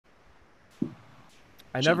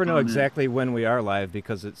I never jump know on it. exactly when we are live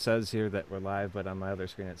because it says here that we're live, but on my other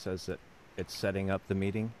screen it says that it's setting up the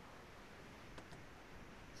meeting.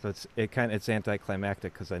 So it's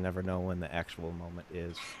anticlimactic because I never know when the actual moment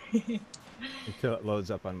is until it loads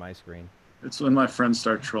up on my screen. It's when my friends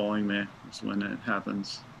start trolling me. It's when it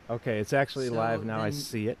happens. Okay, it's actually live So now. I then,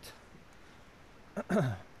 see it.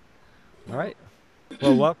 All right.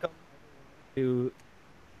 Well, welcome to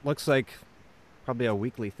looks like probably a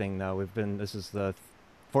weekly thing now. This is the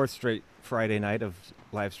fourth straight Friday night of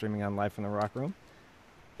live streaming on Live from the Rock Room.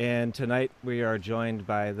 And tonight we are joined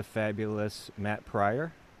by the fabulous Matt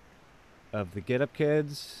Pryor of the Get Up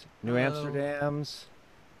Kids, New hello. Amsterdams,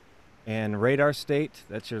 and Radar State.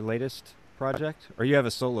 That's your latest project? Or you have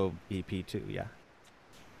a solo EP too, yeah.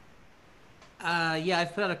 Yeah,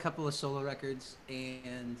 I've put out a couple of solo records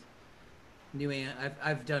and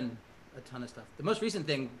I've done a ton of stuff. The most recent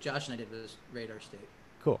thing Josh and I did was Radar State.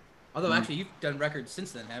 Cool. Although Mm. actually, you've done records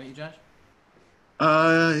since then, haven't you, Josh?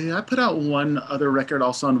 Yeah, I put out one other record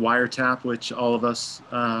also on Wiretap, which all of us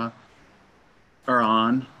are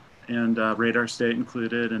on, and Radar State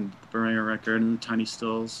included, and the Berwanger record and the Tiny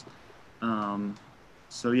Stills. Um,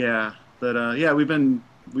 so yeah, but yeah, we've been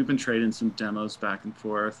trading some demos back and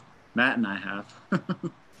forth. Matt and I have.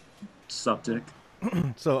 Suptic.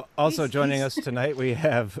 So also joining He's us tonight we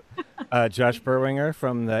have Josh Berwanger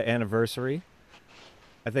from the anniversary.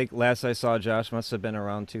 I think last I saw Josh must have been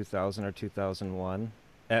around 2000 or 2001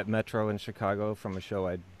 at Metro in Chicago from a show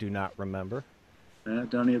I do not remember.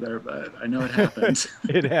 Don't either, but I know it happened.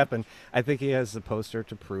 It happened. I think he has the poster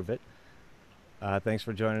to prove it. Thanks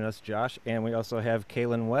for joining us, Josh. And we also have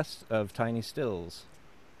Kailynn West of Tiny Stills.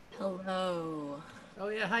 Hello. Oh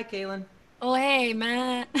yeah, hi, Kaylin. Oh, hey,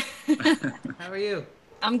 Matt. How are you?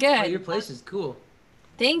 I'm Oh, your good. place is cool.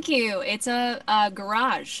 Thank you. It's a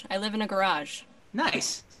garage. I live in a garage.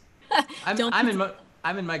 Nice. I'm Don't I'm be in my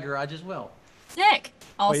I'm in my garage as well. sick.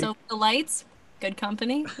 Well, you, Also, the lights, good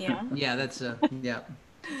company. Yeah. Yeah, that's yeah.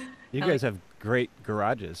 you I guys like, have great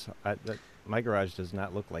garages. My garage does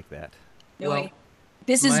not look like that. no way. Well,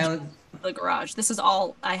 This is my just own, the garage. This is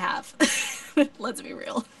all I have. Let's be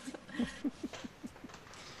real.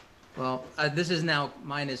 well, this is now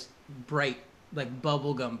mine is bright like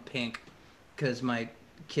bubblegum pink because my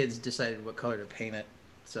kids decided what color to paint it.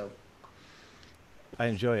 So I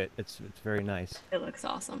enjoy it. It's very nice. It looks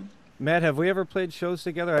awesome. Matt, have we ever played shows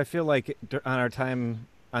together? I feel like on our time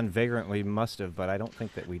on Vagrant we must have, but I don't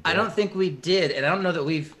think that we I did. don't think we did, and I don't know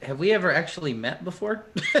that have we ever actually met before?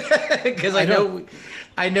 Because I don't.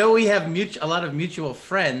 I know we have a lot of mutual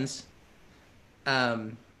friends.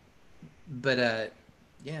 Um, but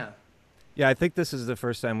yeah, Yeah, I think this is the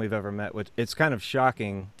first time we've ever met. Which it's kind of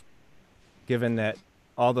shocking, given that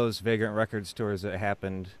all those Vagrant Records tours that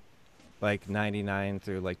happened, like '99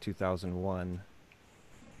 through like 2001,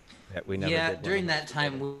 that we never yeah. did one of During those that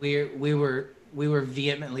time, together. we were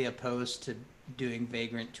vehemently opposed to doing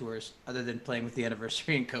Vagrant tours, other than playing with the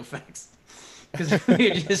Anniversary and Kofax, because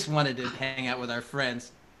we just wanted to hang out with our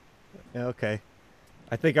friends. Yeah, okay.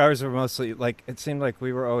 I think ours were mostly like it seemed like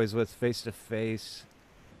we were always with Face to Face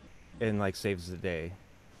and like Saves the Day.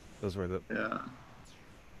 Those were the Yeah.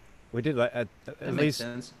 we did like That at makes least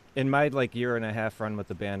sense. in my like year and a half run with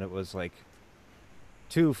the band. It was like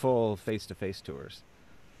two full Face to Face tours.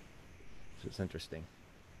 So it's interesting.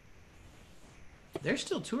 They're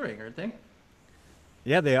still touring, aren't they?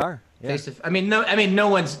 Yeah, they are. Yeah, Face to, I mean, no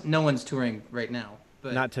one's touring right now,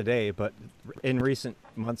 but not today, but in recent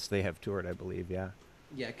months they have toured, I believe. Yeah.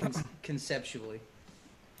 yeah, conceptually.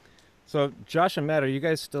 So Josh and Matt, are you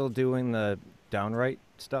guys still doing the downright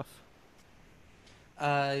stuff?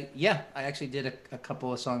 Yeah, I actually did a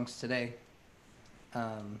couple of songs today.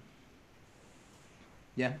 Um,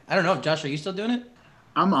 yeah, I don't know. Josh, are you still doing it?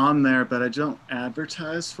 I'm on there, but I don't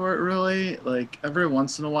advertise for it really. Like every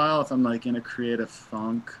once in a while, if I'm like in a creative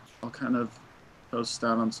funk, I'll kind of post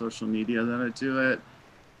out on social media that I do it.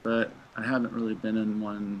 But I haven't really been in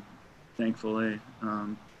one, thankfully,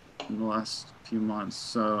 in the last few months.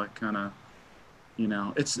 So I kind of,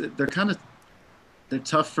 they're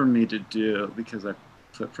tough for me to do because I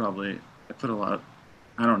put a lot.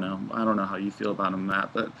 I don't know. I don't know how you feel about them,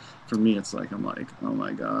 Matt, but for me, it's like I'm like, oh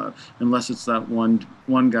my god. Unless it's that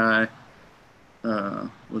one guy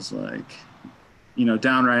was like,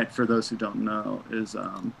 downright for those who don't know is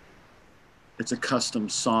it's a custom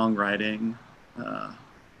songwriting uh,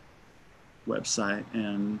 website,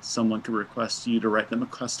 and someone could request you to write them a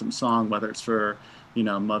custom song, whether it's for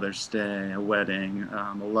Mother's Day, a wedding,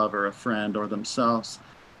 a lover, a friend, or themselves.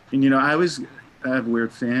 And I have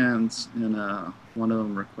weird fans, and one of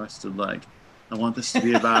them requested like I want this to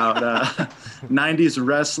be about 90s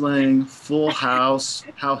wrestling, Full House,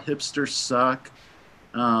 how hipsters suck,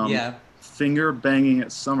 Yeah. finger banging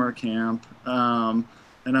at summer camp. And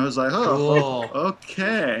I was like, oh, Cool.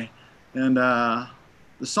 okay. And the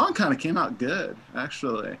song kind of came out good,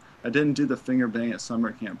 actually. I didn't do the finger bang at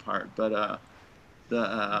summer camp part, but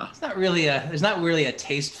It's not really there's not really a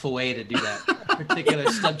tasteful way to do that particular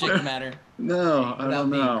subject matter no, I without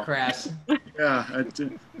don't being know. crass. Yeah, I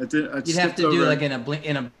You'd have to over do like in a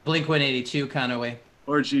Blink 182 kind of way.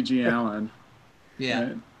 or Gigi Allen.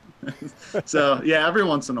 Yeah. Right? So yeah, every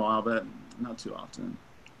once in a while, but not too often.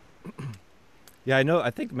 Yeah, I know. I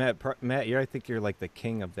think Matt, I think you're like the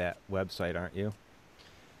king of that website, aren't you?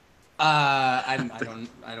 I don't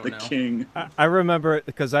The know. king. I remember it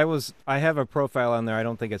because I have a profile on there. I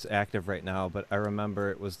don't think it's active right now, but I remember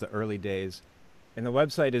it was the early days. And the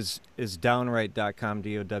website is downwrite.com,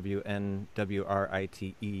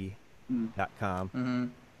 DOWNWRITE.com.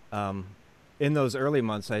 Mm-hmm. In those early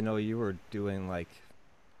months, I know you were doing like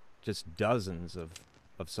just dozens of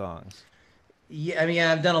songs. Yeah, I mean,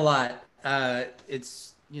 I've done a lot.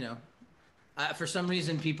 It's for some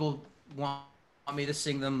reason people want me to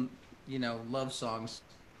sing them, love songs.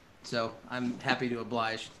 So I'm happy to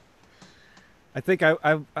oblige. I think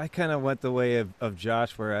I kind of went the way of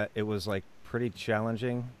Josh, where it was like pretty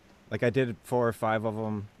challenging. Like I did 4 or 5 of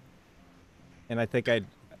them, and I think I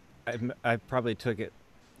probably took it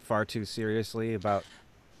far too seriously about.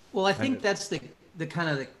 Well, I think that's the kind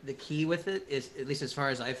of the key with it is, at least as far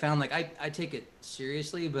as I found, like I take it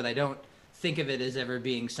seriously, but I don't think of it as ever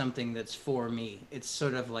being something that's for me. It's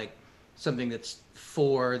sort of like something that's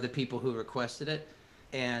for the people who requested it.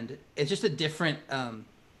 And it's just a different,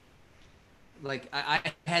 like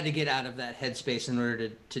I had to get out of that headspace in order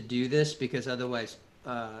to do this, because otherwise,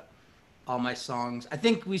 all my songs, I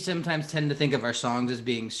think we sometimes tend to think of our songs as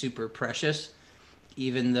being super precious,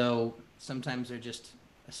 even though sometimes they're just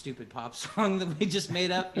a stupid pop song that we just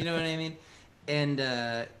made up, you know what I mean? And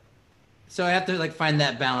so I have to like find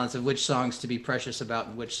that balance of which songs to be precious about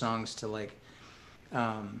and which songs to like,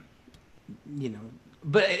 um, you know.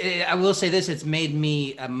 But I will say this: it's made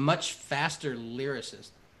me a much faster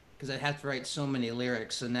lyricist because I have to write so many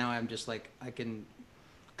lyrics. So now I'm just like I can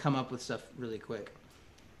come up with stuff really quick.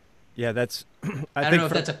 Yeah, that's. I don't know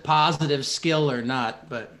if that's a positive skill or not,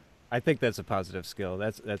 but I think that's a positive skill.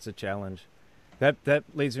 That's a challenge. That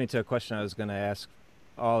leads me to a question I was going to ask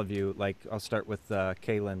all of you. Like, I'll start with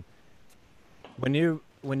Kailynn. When you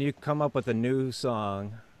come up with a new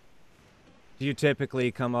song, do you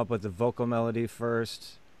typically come up with the vocal melody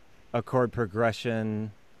first, a chord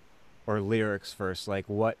progression, or lyrics first? Like,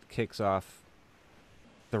 what kicks off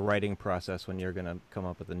the writing process when you're going to come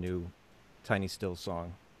up with a new Tiny Still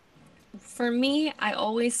song? For me, I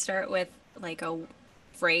always start with like a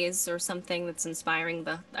phrase or something that's inspiring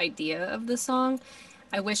the idea of the song.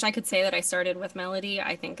 I wish I could say that I started with melody.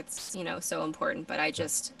 I think it's, so important, but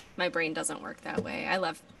my brain doesn't work that way. I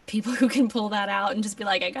love people who can pull that out and just be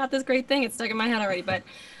like, I got this great thing. It's stuck in my head already. But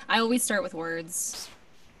I always start with words.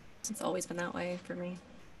 It's always been that way for me.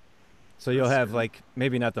 So you'll have like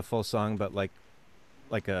maybe not the full song, but like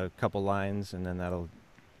a couple lines, and then that'll.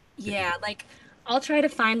 Yeah, like I'll try to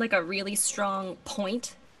find like a really strong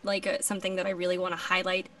point, like something that I really want to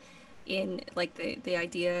highlight in like the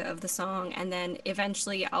idea of the song, and then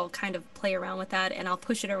eventually I'll kind of play around with that and I'll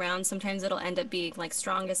push it around. Sometimes it'll end up being like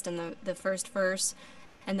strongest in the first verse,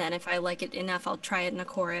 and then if I like it enough, I'll try it in a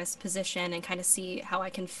chorus position and kind of see how I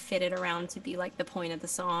can fit it around to be like the point of the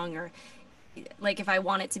song, or like if I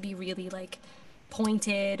want it to be really like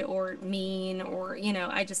pointed or mean, or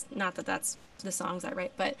I just, not that that's the songs I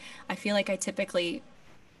write, but I feel like I typically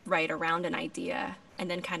write around an idea and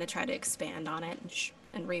then kind of try to expand on it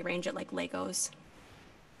and rearrange it like Legos.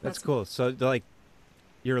 That's cool. So like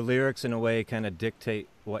your lyrics in a way kind of dictate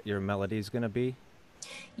what your melody's going to be.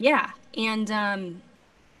 Yeah, and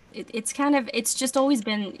it's just always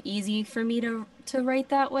been easy for me to write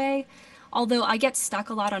that way. Although I get stuck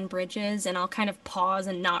a lot on bridges, and I'll kind of pause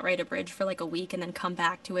and not write a bridge for like a week and then come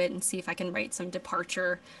back to it and see if I can write some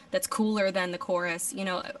departure that's cooler than the chorus,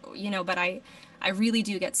 but I really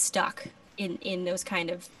do get stuck in those kind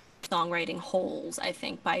of songwriting holes, I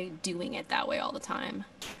think, by doing it that way all the time.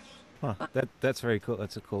 Huh. That's very cool.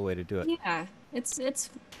 That's a cool way to do it. Yeah,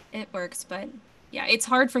 it works, but yeah, it's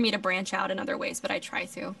hard for me to branch out in other ways, but I try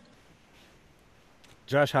to.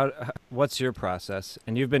 Josh, what's your process?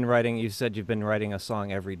 And you said you've been writing a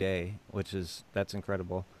song every day, that's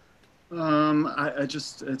incredible.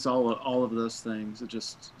 It's all of those things. It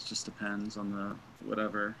just depends on the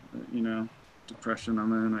whatever, depression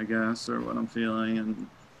I'm in, I guess, or what I'm feeling, and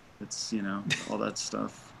it's all that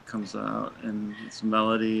stuff comes out, and it's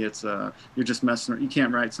melody. It's you're just messing. You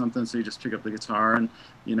can't write something, so you just pick up the guitar, and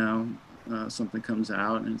you know, something comes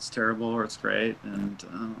out, and it's terrible or it's great, and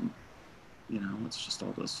you know, it's just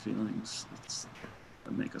all those feelings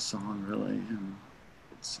that make a song really, and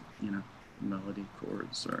it's, you know, melody,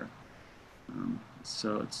 chords, or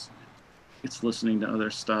so it's listening to other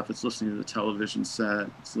stuff. It's listening to the television set.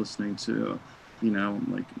 It's listening to, you know,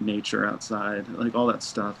 like nature outside. Like all that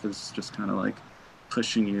stuff is just kind of like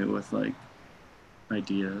pushing you with like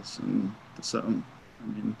ideas. And so, I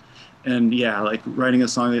mean, and yeah, like writing a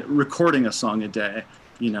song, recording a song a day.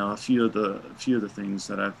 You know, a few of the things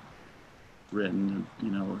that I've written, you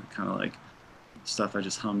know, were kind of like stuff I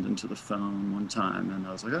just hummed into the phone one time, and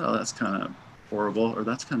I was like, oh, that's kind of horrible, or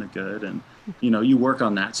that's kind of good, and you know, you work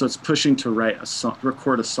on that. So it's pushing to write a song,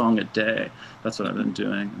 record a song a day. That's what I've been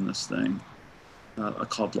doing in this thing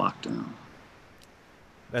called Lockdown.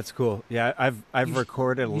 That's cool. Yeah, I've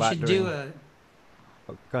recorded a lot. You should do a.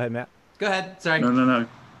 Oh, go ahead, Matt. Go ahead. Sorry. No.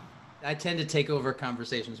 I tend to take over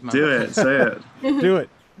conversations. Do it. Say it. Do it.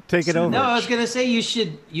 Take it over. No, I was gonna say you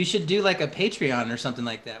should do like a Patreon or something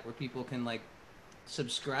like that, where people can like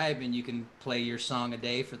subscribe and you can play your song a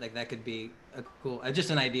day for like, that could be a cool, just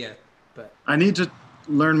an idea. But I need to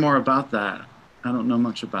learn more about that. I don't know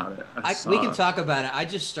much about it. We can talk about it. I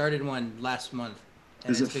just started one last month.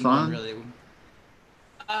 And Is it's it been fun? going really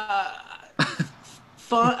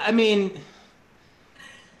fun. I mean,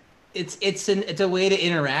 it's a way to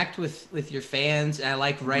interact with your fans. And I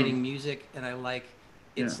like writing music, and I like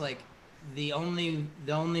like the only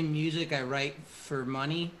music I write for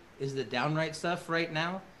money is the downright stuff right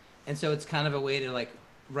now, and so it's kind of a way to like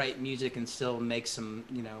write music and still make some,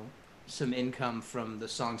 you know, some income from the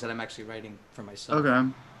songs that I'm actually writing for myself. Okay.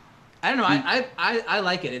 I don't know. I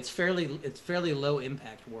like it. It's fairly low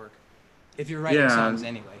impact work if you're writing songs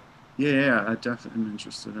anyway. Yeah, I definitely am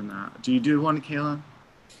interested in that. Do you do one, Kailynn?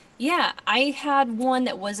 Yeah, I had one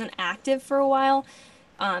that wasn't active for a while.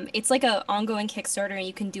 It's like a ongoing Kickstarter, and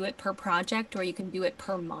you can do it per project or you can do it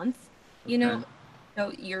per month, you know?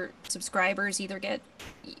 So your subscribers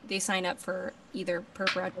they sign up for either per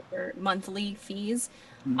project or monthly fees.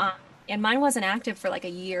 And mine wasn't active for like a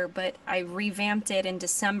year, but I revamped it in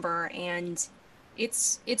December, and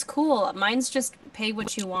it's cool. Mine's just pay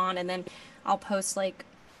what you want, and then I'll post like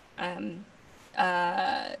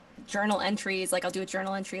journal entries. Like I'll do a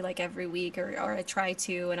journal entry like every week, or I try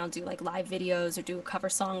to, and I'll do like live videos or do a cover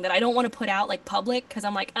song that I don't want to put out like public, because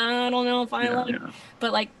I'm like, I don't know if I like,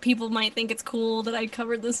 but like people might think it's cool that I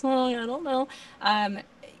covered this song. I don't know.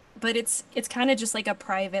 But it's kind of just like a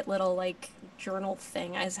private little like journal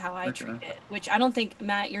thing is how I treat it, which I don't think,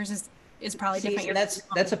 Matt, yours is probably different.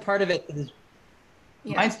 That's a part of it.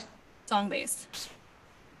 Mine's song based.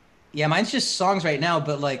 Yeah, mine's just songs right now,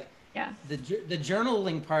 but like the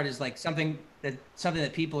journaling part is like something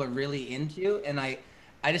that people are really into, and I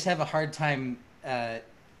just have a hard time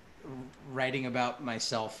writing about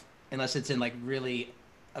myself unless it's in like really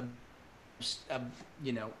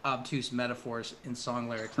you know, obtuse metaphors in song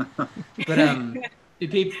lyrics. But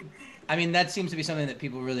I mean, that seems to be something that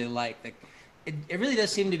people really like. Like it really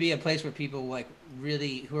does seem to be a place where people like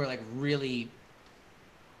really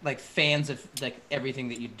like fans of like everything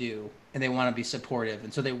that you do, and they want to be supportive,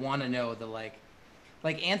 and so they want to know the like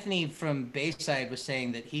Anthony from Bayside was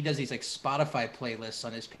saying that he does these like Spotify playlists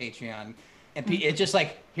on his Patreon, and it's just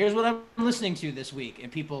like, here's what I'm listening to this week,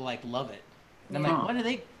 and people like love it. And I'm like,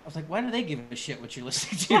 why do they give a shit what you're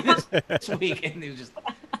listening to this week? And it was just,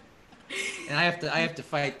 and I have to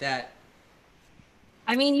fight that.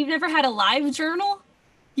 I mean, you've never had a live journal?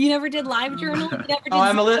 You never did live journal? You never did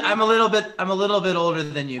I'm a little bit older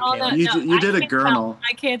than you. Oh, no, you did a journal.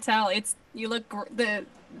 I can't tell. You look the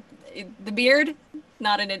beard,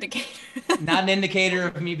 not an indicator. Not an indicator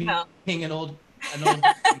of me being an old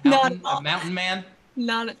mountain man.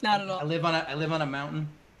 Not at all. I live on a mountain.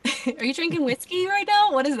 Are you drinking whiskey right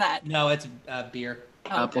now? What is that? No, it's beer.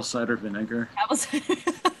 Oh, Apple cider vinegar.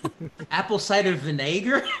 Apple cider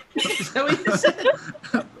vinegar? Is that what you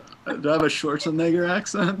said? Do I have a Schwarzenegger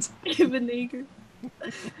accent? Vinegar.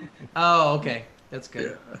 Oh, okay. That's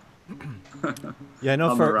good. Yeah, I know.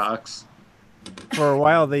 On the rocks. For a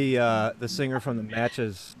while, the singer from the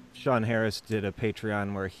Matches, Sean Harris, did a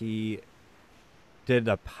Patreon where he did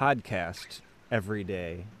a podcast every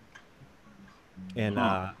day,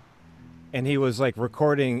 and he was like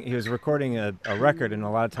recording. He was recording a record, and a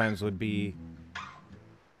lot of times would be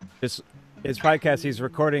just his podcast. He's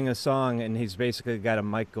recording a song, and he's basically got a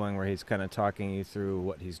mic going where he's kind of talking you through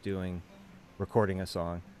what he's doing, recording a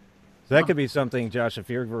song. So that could be something, Josh, if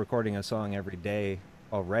you're recording a song every day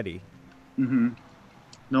already.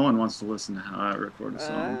 No one wants to listen to how I record a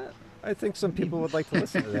song. I think some people would like to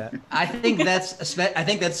listen to that. I think that's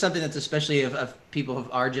something that's especially of people of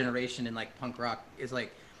our generation in like punk rock is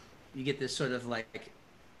like you get this sort of like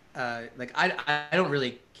I don't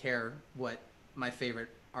really care what my favorite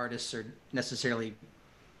artists are necessarily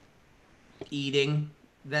eating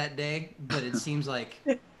that day, but it seems like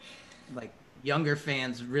younger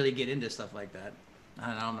fans really get into stuff like that.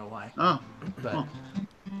 I don't know why. Oh, But oh.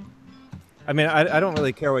 I mean, I don't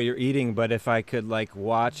really care what you're eating, but if I could like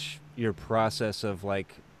watch your process of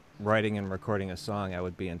like writing and recording a song, I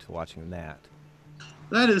would be into watching that.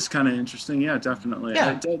 That is kind of interesting. Yeah, definitely.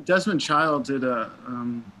 Yeah. Desmond Child did a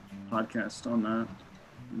podcast on that,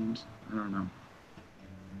 and I don't know.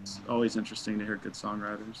 It's always interesting to hear good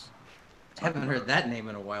songwriters. I haven't heard that name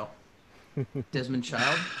in a while. Desmond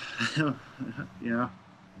Child. Yeah.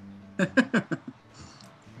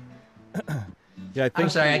 Yeah, I think I'm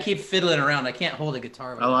sorry, I keep fiddling around. I can't hold a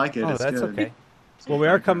guitar. I like it. Oh, It's that's good. okay. Well,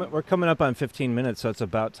 we're coming up on 15 minutes, so it's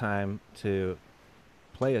about time to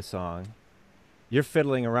play a song. You're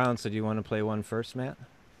fiddling around, so do you want to play one first, Matt?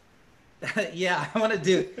 Yeah, I want to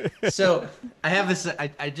do. So I have this.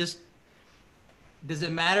 I just. Does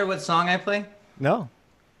it matter what song I play? No.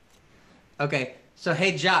 Okay. So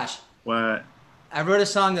hey, Josh, What? I wrote a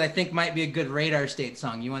song that I think might be a good Radar State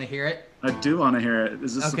song. You want to hear it? I do want to hear it.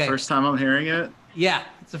 Is this Okay. the first time I'm hearing it? Yeah,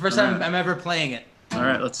 it's the first All time right. I'm ever playing it. All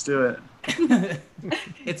right, let's do it.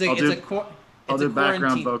 It's a I'll it's do- a quar- I'll it's do a background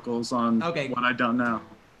quarantine. vocals on Okay. what I don't know.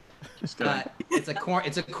 Just kidding. It's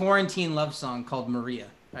a quarantine love song called Maria.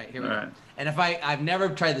 All right, here we All go. right. And if I've never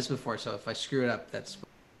tried this before, so if I screw it up, that's.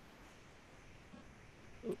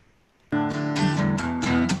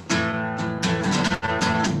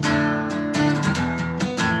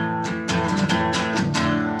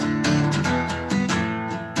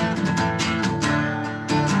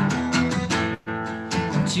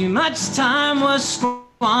 Too much time was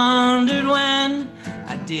squandered when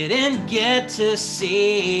I didn't get to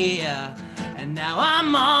see ya. And now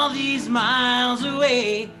I'm all these miles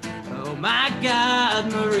away. Oh my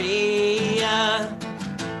God, Maria.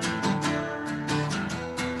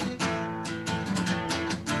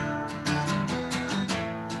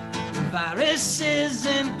 The virus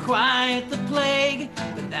isn't quite the plague,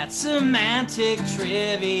 but that's semantic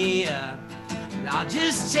trivia. I'll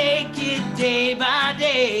just take it day by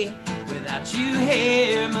day without you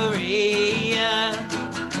here, Maria.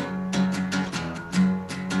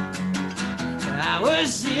 I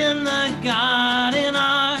was in the garden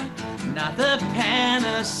art, not the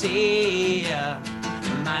panacea.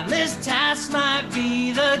 Mindless tasks might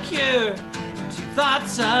be the cure to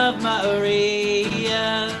thoughts of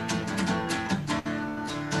Maria.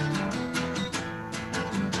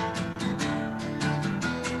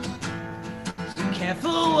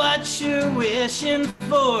 Careful what you're wishing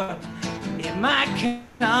for, it might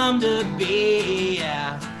come to be.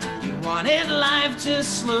 Yeah. You wanted life to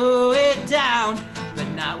slow it down, but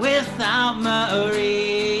not without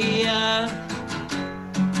Maria.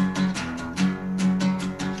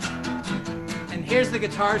 And here's the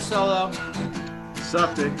guitar solo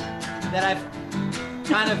Something. that I've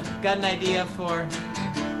kind of got an idea for.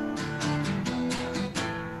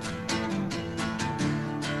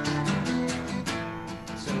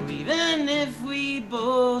 Even if we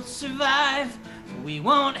both survive, we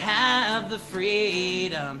won't have the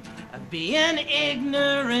freedom of being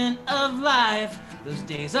ignorant of life. Those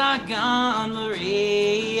days are gone,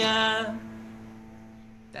 Maria.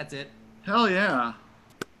 That's it. Hell yeah.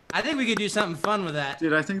 I think we could do something fun with that.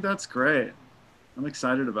 Dude, I think that's great. I'm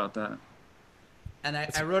excited about that. And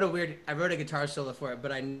I wrote a guitar solo for it,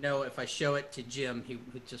 but I know if I show it to Jim, he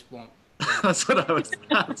just won't. That's what I was.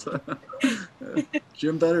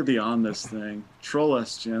 Jim better be on this thing. Troll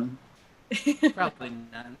us, Jim. Probably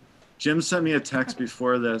not. Jim sent me a text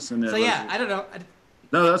before this, and it So was, yeah, I don't know.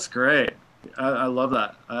 No, that's great. I love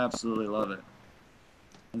that. I absolutely love it.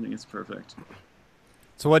 I think it's perfect.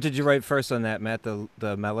 So what did you write first on that, Matt? The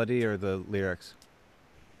melody or the lyrics?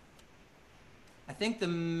 I think the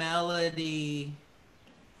melody.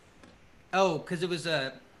 Oh, because it was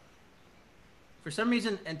a. For some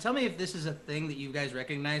reason, and tell me if this is a thing that you guys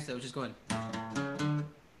recognize. That was just going.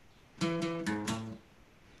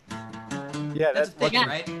 Yeah, That's a thing, Yeah.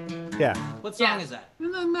 right? yeah. What song Yeah. is that?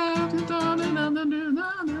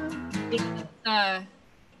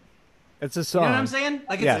 It's a You song. know what I'm saying?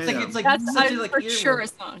 Like it's, Yeah. it's like That's such a like for sure a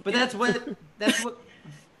earworm. song. But that's what.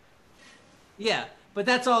 Yeah, but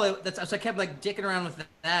that's all. So I kept like dicking around with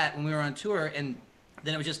that when we were on tour, and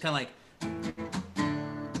then it was just kind of like.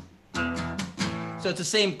 So it's the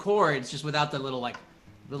same chords, just without the little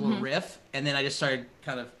riff, and then I just started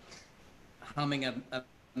kind of humming a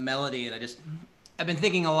melody, and I've been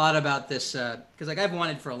thinking a lot about this because like I've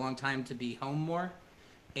wanted for a long time to be home more,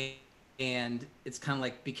 and it's kind of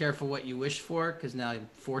like be careful what you wish for because now I'm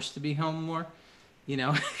forced to be home more,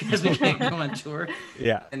 because we can't go on tour.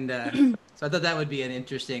 Yeah. And so I thought that would be an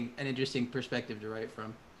interesting perspective to write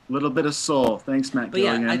from. Little bit of soul. Thanks, Matt But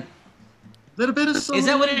Gilligan. yeah, Little bit of soul. Is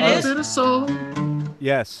that what it Little is? bit of soul.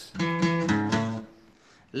 Yes.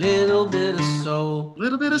 Little bit of soul.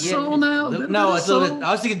 Little bit of soul now. No, it's a little bit.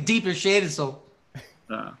 I was thinking deeper shade of soul.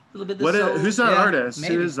 A little bit of soul. Who's that artist?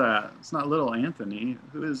 Maybe. Who is that? It's not Little Anthony.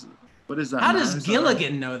 What is that? How does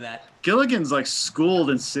Gilligan know that? Gilligan's like schooled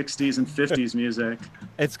in 60s and 50s music.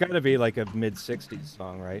 It's got to be like a mid-60s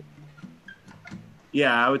song, right?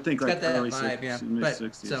 Yeah, I would think It's like got that early vibe, 60s, yeah.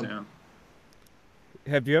 mid-60s, So- yeah.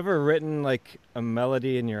 Have you ever written like a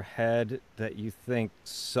melody in your head that you think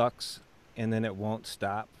sucks and then it won't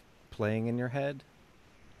stop playing in your head?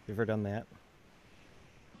 You ever done that?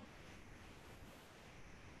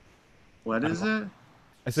 What is it?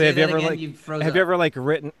 I say, have you that ever again, like you froze have you up. ever like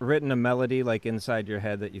written a melody like inside your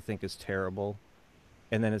head that you think is terrible,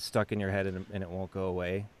 and then it's stuck in your head and it won't go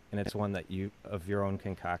away, and it's one that you of your own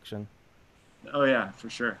concoction? Oh yeah, for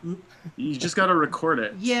sure. You just got to record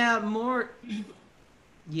it. Yeah, more.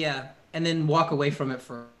 Yeah, and then walk away from it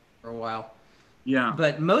for a while. Yeah.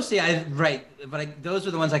 But mostly I write, those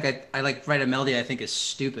are the ones like I like write a melody I think is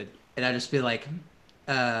stupid, and I just be like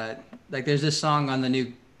there's this song on the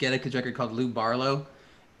new Get It Kids record called Lou Barlow,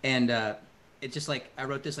 and it's just like I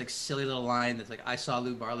wrote this like silly little line that's like I saw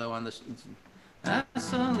Lou Barlow on the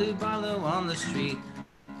street.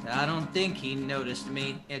 I don't think he noticed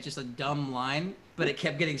me. And it's just a dumb line, but it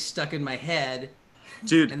kept getting stuck in my head.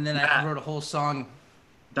 Dude, And then I wrote a whole song.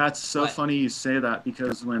 That's so What? funny you say that,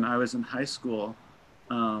 because when I was in high school,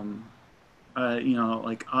 like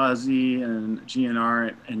Ozzy and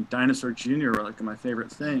GNR and Dinosaur Jr. were like my favorite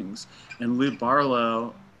things. And Lou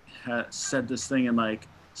Barlow had said this thing in like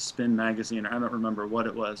Spin magazine, or I don't remember what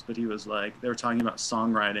it was, but he was like, they were talking about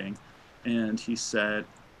songwriting, and he said,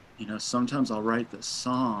 sometimes I'll write this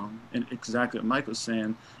song, and exactly what Mike was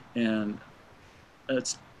saying, and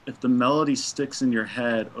it's, if the melody sticks in your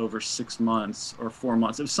head over 6 months or 4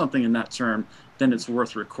 months, if something in that term, then it's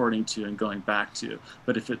worth recording to and going back to.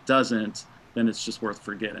 But if it doesn't, then it's just worth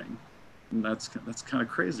forgetting. And that's kind of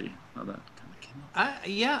crazy how that kind of came up.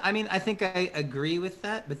 I mean, I think I agree with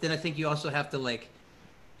that, but then I think you also have to like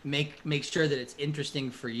make sure that it's interesting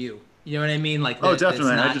for you. You know what I mean? Like, Oh, that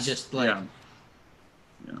definitely. It's I not just like.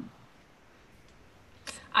 yeah.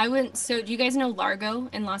 So do you guys know Largo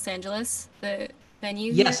in Los Angeles, the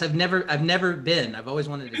venue? Yes, here? I've never been. I've always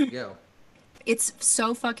wanted to go. It's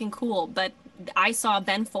so fucking cool. But I saw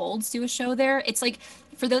Ben Folds do a show there. It's like,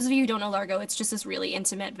 for those of you who don't know Largo, it's just this really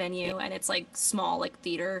intimate venue, and it's like small, like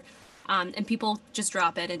theater. And people just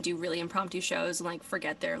drop it and do really impromptu shows and like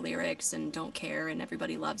forget their lyrics and don't care, and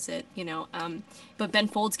everybody loves it, But Ben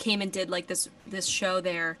Folds came and did like this show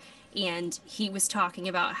there, and he was talking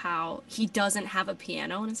about how he doesn't have a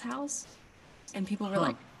piano in his house, and people were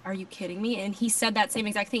like, are you kidding me? And he said that same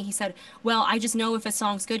exact thing. He said, well, I just know if a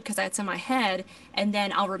song's good because it's in my head, and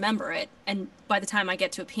then I'll remember it, and by the time I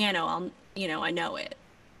get to a piano, I know it.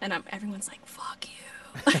 And everyone's like, fuck you.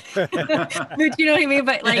 But you know what I mean?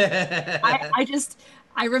 But like,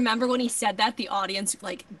 I remember when he said that, the audience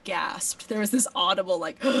like gasped. There was this audible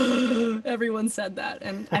like, everyone said that,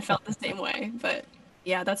 and I felt the same way. But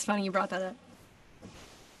yeah, that's funny you brought that up.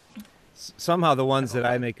 Somehow the ones that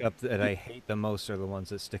I make up that I hate the most are the ones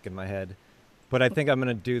that stick in my head. But I think I'm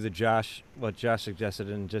going to do what Josh suggested,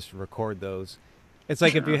 and just record those. It's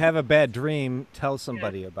like if you have a bad dream, tell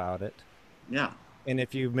somebody about it. Yeah. And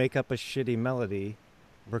if you make up a shitty melody,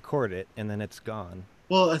 record it, and then it's gone.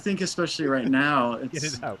 Well, I think especially right now, Get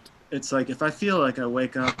it out. It's like if I feel like I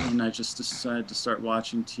wake up and I just decide to start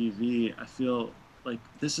watching TV, I feel like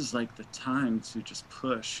this is like the time to just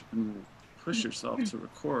push yourself to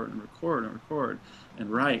record and record and record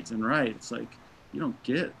and write and write. It's like you don't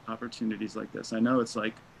get opportunities like this. I know it's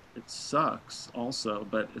like it sucks also,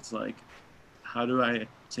 but it's like, how do I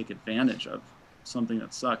take advantage of something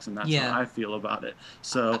that sucks? And that's how I feel about it.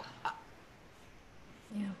 So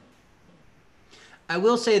yeah. I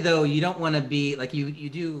will say though, you don't want to be like you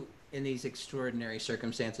do in these extraordinary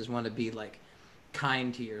circumstances want to be like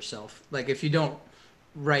kind to yourself. Like if you don't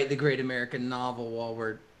write the great American novel while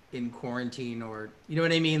we're in quarantine, or you know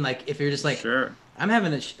what I mean? Like if you're just like, sure, I'm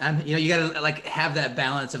having you gotta like have that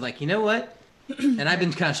balance of like, you know what? And I've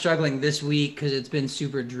been kind of struggling this week because it's been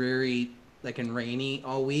super dreary, like and rainy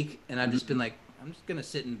all week. And I've just been like, I'm just going to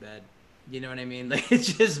sit in bed You know what I mean? Like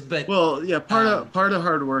it's just, but well, yeah, part of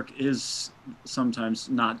hard work is sometimes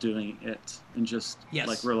not doing it and just yes,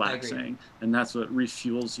 like relaxing, and that's what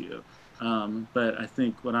refuels you. But I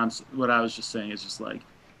think what I was just saying is just like,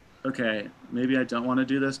 okay, maybe I don't want to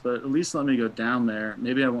do this, but at least let me go down there.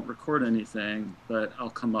 Maybe I won't record anything, but I'll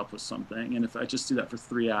come up with something. And if I just do that for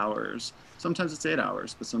 3 hours, sometimes it's 8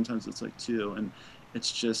 hours, but sometimes it's like 2, and it's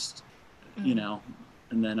just, you know,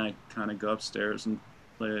 and then I kind of go upstairs and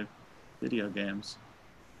play video games.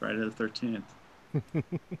 Friday the 13th.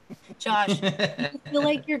 Josh, do you feel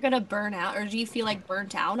like you're gonna burn out, or do you feel like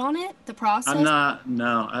burnt out on it? The process? I'm not.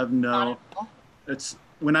 No, I have no. Not at all? It's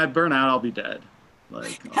when I burn out, I'll be dead.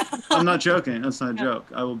 Like I'm not joking. That's not a joke.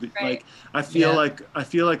 I will be Right. like I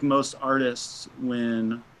feel like most artists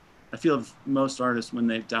when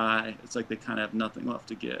they die, it's like they kind of have nothing left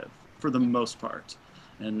to give for the most part,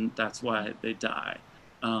 and that's why they die.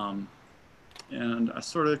 And I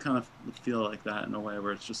sort of kind of feel like that in a way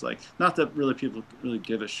where it's just like, not that really people really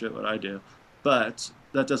give a shit what I do, but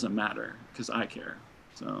that doesn't matter because I care.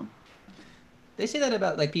 So they say that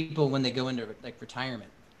about like people when they go into like retirement,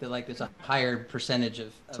 that like there's a higher percentage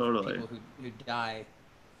of Totally. people who die.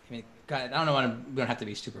 I mean, God, I don't know. We don't have to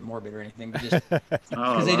be super morbid or anything, but just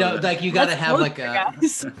because they don't like you got to have like a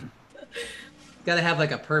got to have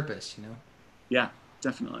like a purpose, you know? Yeah,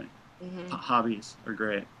 definitely. Hobbies are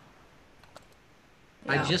great.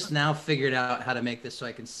 I just now figured out how to make this so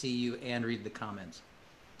I can see you and read the comments.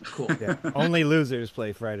 Cool. Yeah. Only losers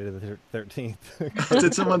play Friday the 13th.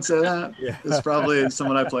 Did someone say that? Yeah. It's probably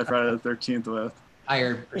someone I play Friday the 13th with.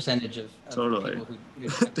 Higher percentage of Totally. people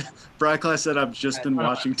who Brad said I've just been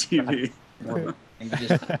watching TV.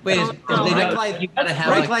 Wait, you gotta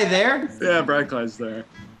have Brad there? Yeah, Brad there. You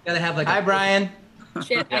gotta have like hi Brian.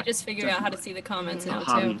 Shit, I just figured out how to see the comments now too.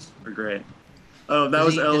 Hobbies are great. Oh, that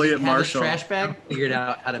was Elliot Marshall. Trash bag. Figured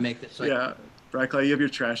out how to make this. So yeah, Brad, you have your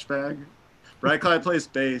trash bag. Brad plays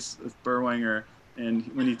bass with Berwanger, and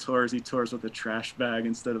when he tours with a trash bag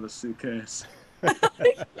instead of a suitcase.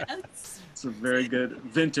 Yes. It's a very good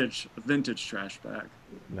vintage trash bag.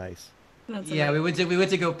 Nice. Yeah, we went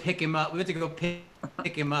to go pick him up. We went to go pick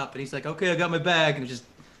him up, and he's like, "Okay, I got my bag," and it's just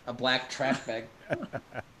a black trash bag.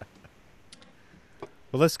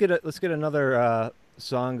 Well, let's get another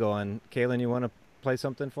song going. Kailynn, you want to play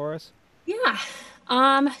something for us? Yeah.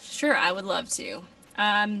 Sure, I would love to.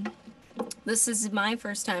 This is my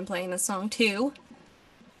first time playing this song too.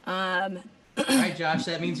 All right, Josh,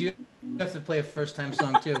 that means you have to play a first time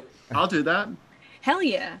song too. I'll do that. Hell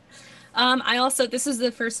yeah. This is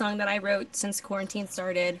the first song that I wrote since quarantine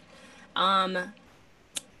started.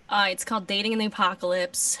 It's called Dating in the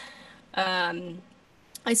Apocalypse. I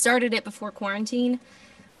started it before quarantine.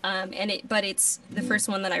 But it's the first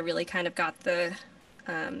one that I really kind of got the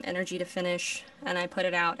energy to finish, and I put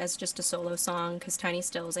it out as just a solo song because Tiny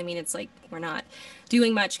Stills, I mean, it's like we're not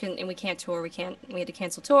doing much and we can't tour, we had to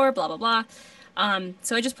cancel tour, blah blah blah.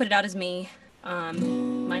 So I just put it out as me,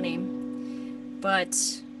 my name, but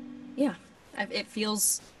yeah, it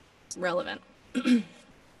feels relevant. I'm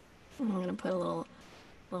gonna put a little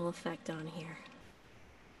effect on here,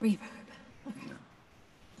 reverb.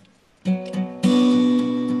 Okay.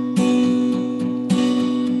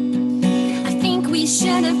 We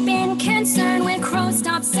should have been concerned when crows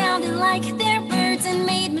stopped sounding like they're birds and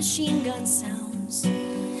made machine gun sounds.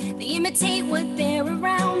 They imitate what they're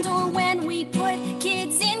around, or when we put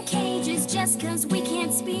kids in cages just cause we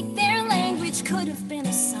can't speak their language could have been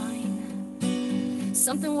a sign.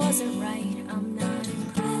 Something wasn't right, I'm not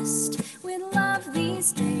impressed with love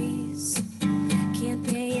these days. Can't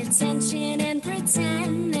pay attention and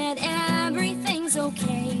pretend that everything's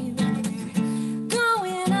okay.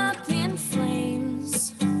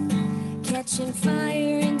 Catching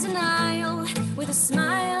fire in denial with a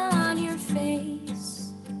smile on your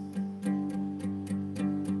face.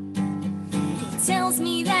 He tells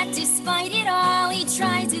me that despite it all, he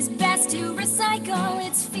tries his best to recycle.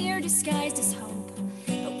 It's fear disguised as hope,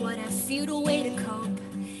 but what a futile way to cope.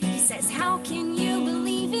 He says, how can you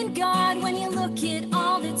believe in God when you look at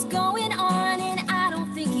all that's going on? And I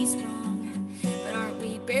don't think he's wrong, but aren't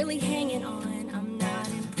we barely hanging on? I'm not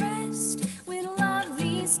impressed with love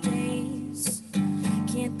these days.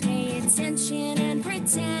 Can't pay attention and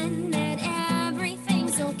pretend that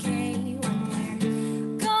everything's okay when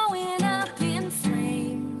we're going up in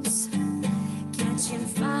flames, catching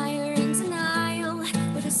fire in denial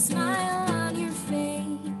with a smile on your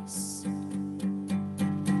face.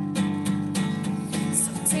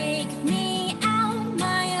 So take me out,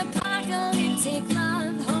 my apocalyptic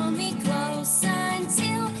love, hold me close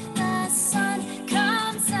until the sun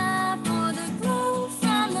comes up, or the glow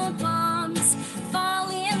from the bombs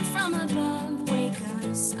falling from above.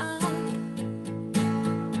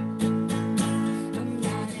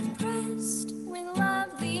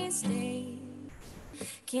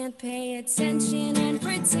 Can't pay attention and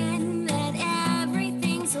pretend that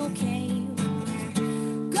everything's okay.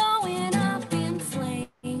 Going up in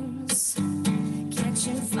flames,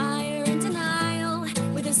 catching fire in denial,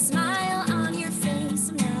 with a smile on your face.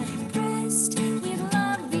 I'm not impressed with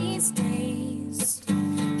love these days.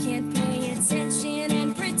 Can't pay attention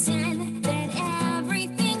and pretend that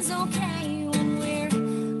everything's okay when we're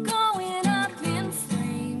going up in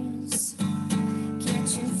flames,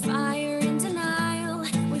 catching fire in denial,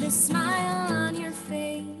 with a smile on your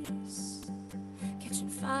face. Catching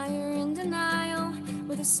fire in denial,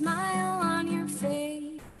 with a smile on your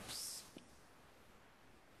face.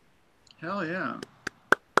 Hell yeah.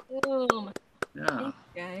 Boom. Yeah.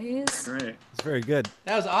 Thanks, guys. Great. It's very good.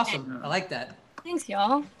 That was awesome. Yeah. I like that. Thanks,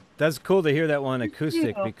 y'all. That's cool to hear that one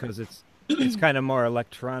acoustic you. because it's kind of more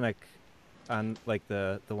electronic on like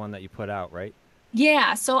the one that you put out, right?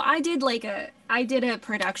 Yeah, so I did a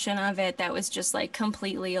production of it that was just like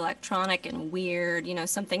completely electronic and weird, you know,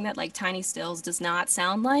 something that like Tiny Stills does not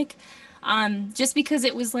sound like. Just because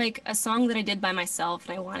it was like a song that I did by myself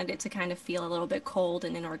and I wanted it to kind of feel a little bit cold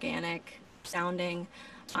and inorganic sounding.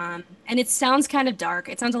 And it sounds kind of dark.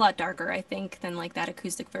 It sounds a lot darker, I think, than like that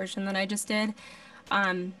acoustic version that I just did.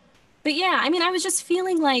 But yeah, I mean, I was just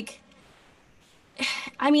feeling like,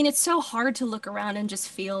 I mean, it's so hard to look around and just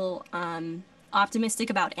feel optimistic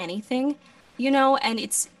about anything, you know, and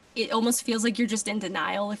it almost feels like you're just in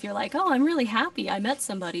denial if you're like, oh, I'm really happy I met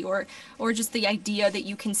somebody, or just the idea that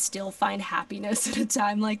you can still find happiness at a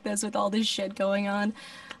time like this with all this shit going on.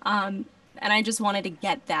 And I just wanted to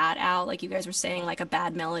get that out, like you guys were saying, like a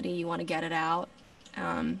bad melody, you want to get it out.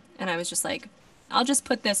 And I was just like, I'll just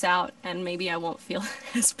put this out and maybe I won't feel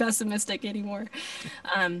as pessimistic anymore.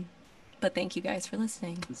 But thank you guys for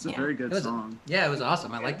listening. It's a Yeah. very good song. Yeah, it was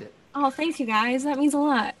awesome. I liked it. Oh, thanks you guys. That means a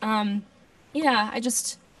lot. Yeah,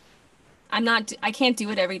 I can't do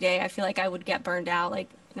it every day. I feel like I would get burned out, like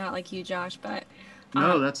not like you, Josh, but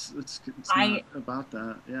No, it's not I- about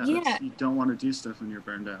that. Yeah, Yeah. You don't want to do stuff when you're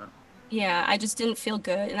burned out. yeah, I just didn't feel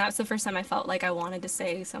good, and that was the first time I felt like I wanted to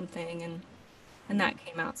say something, and that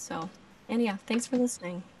came out. So, and yeah, thanks for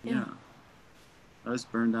listening. Yeah. I was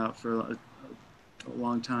burned out for a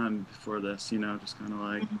long time before this, you know, just kind of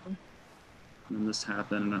like, Mhm. and then this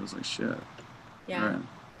happened, and I was like, shit. Yeah, All right.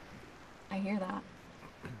 I hear that.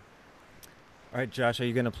 All right, Josh, are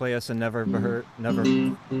you gonna play us a never before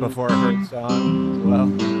heard song as well?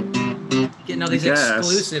 Getting all these Yes.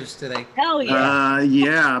 exclusives today. Hell yeah.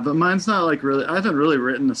 Yeah, but mine's not like really. I haven't really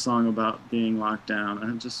written a song about being locked down.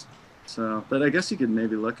 I just but I guess you could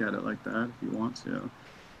maybe look at it like that if you want to.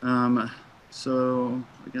 So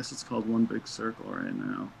I guess it's called One Big Circle right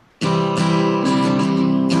now.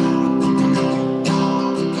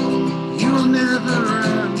 You'll never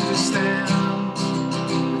understand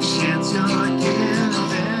the chance you're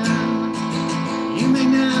given. You may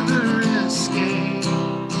never escape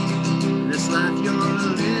this life you're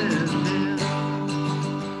living.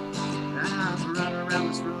 I've run around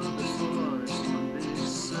this road before, it's one big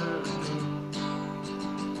circle.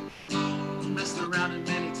 Messed around it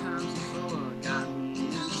many times before, got me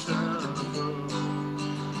in trouble.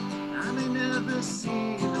 I may never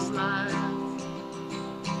see this life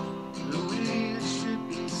the way it should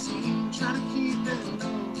be seen. Try to keep an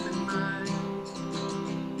open mind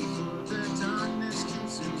before the darkness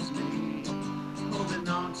consumes me. Holding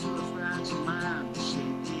on to a fragile mind with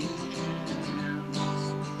shaky hands.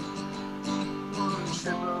 One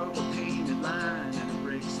trip of a painted line and it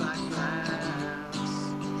breaks like glass.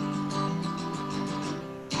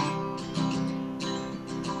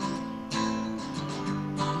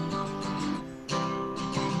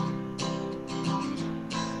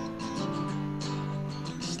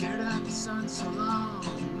 Stared at the sun so long,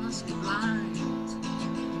 you must be blind.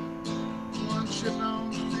 One trip on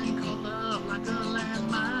the thing called love like a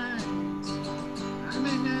landmine. I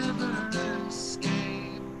may never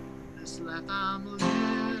escape this life I'm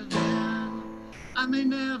living. I may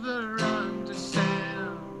never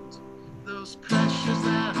understand those pressures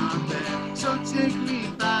that are there. So take me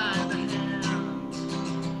by the hand.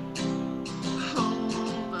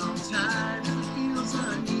 Hold on tight if it feels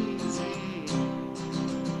uneasy.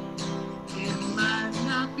 It might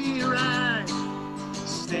not be right.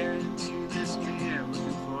 Stare into this mirror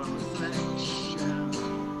looking for reflection.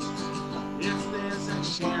 If there's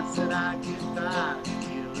a chance that I get by,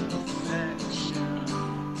 feel affection.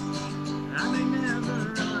 I may never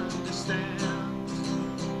understand.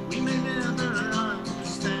 We may never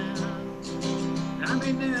understand. I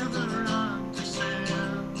may never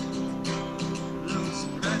understand those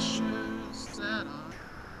pressures that are.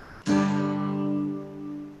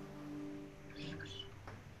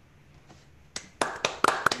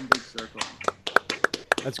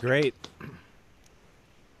 That's great.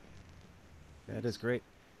 That is great.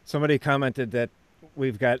 Somebody commented that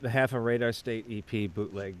we've got half a Radar State EP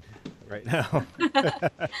bootlegged right now.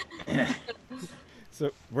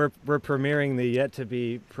 So we're premiering the yet to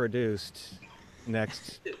be produced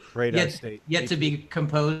next Radar State. Yet to EP. be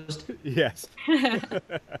composed. Yes.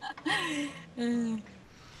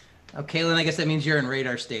 Oh, Kailynn, I guess that means you're in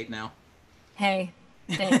Radar State now. Hey,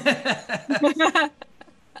 thanks.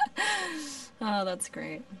 Oh, that's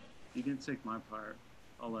great. You can take my part.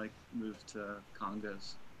 I'll like move to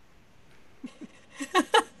congas. You're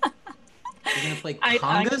gonna play I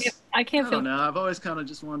congas? can't I feel. don't know. I've always kind of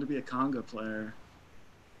just wanted to be a conga player.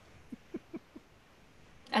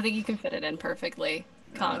 I think you can fit it in perfectly.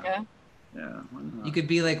 Conga. Yeah, why not? You could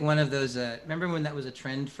be like one of those. Remember when that was a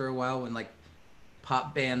trend for a while when like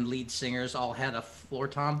pop band lead singers all had a floor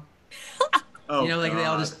tom? Oh, You know, like they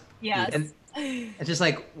all God. just. Yes. And it's just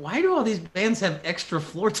like, why do all these bands have extra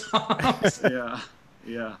floor toms? Yeah.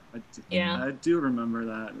 Yeah. I do remember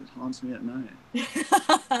that. It haunts me at night.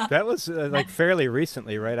 That was like fairly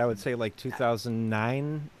recently, right? I would say like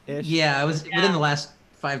 2009-ish. Yeah, it was within the last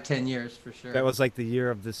 5-10 years for sure. That was like the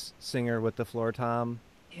year of this singer with the floor tom.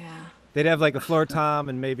 Yeah. They'd have like a floor tom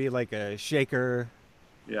and maybe like a shaker.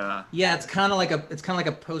 Yeah. Yeah, it's kind of like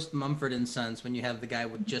a post Mumford and Sons when you have the guy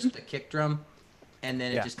with just a kick drum, and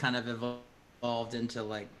then it Yeah. just kind of evolved into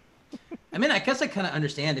like. I mean, I guess I kind of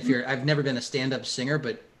understand if you're. I've never been a stand-up singer,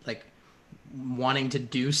 but like wanting to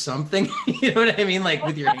do something. You know what I mean? Like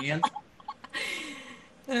with your hands.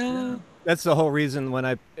 That's the whole reason when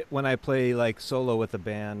I play like solo with a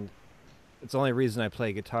band. It's the only reason I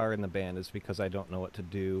play guitar in the band is because I don't know what to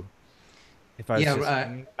do. If I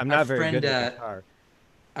was I'm not very good at guitar.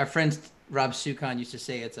 Our friend Rob Sukon used to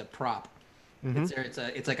say it's a prop. Mm-hmm.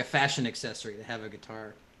 It's like a fashion accessory to have a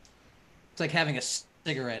guitar. It's like having a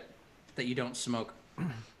cigarette that you don't smoke.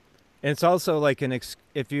 And it's also like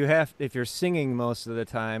if you're singing most of the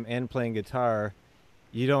time and playing guitar,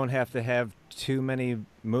 you don't have to have too many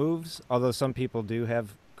moves, although some people do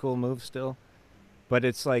have cool moves still. But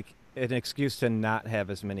it's like an excuse to not have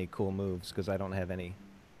as many cool moves because I don't have any.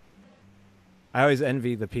 I always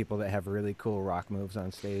envy the people that have really cool rock moves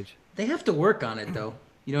on stage. They have to work on it though.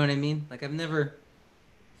 You know what I mean? Like I've never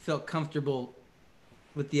felt comfortable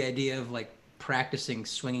with the idea of like practicing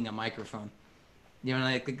swinging a microphone. You know,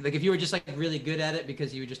 like if you were just like really good at it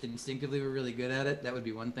because you just instinctively were really good at it, that would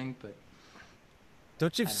be one thing. But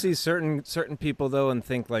don't you see certain people though and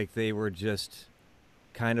think like they were just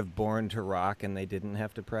kind of born to rock and they didn't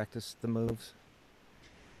have to practice the moves?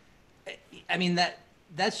 I mean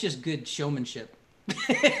that's just good showmanship.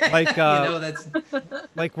 Like you know, that's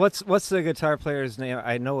like what's the guitar player's name?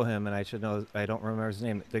 I know him and I should know. I don't remember his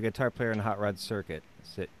name. The guitar player in Hot Rod Circuit.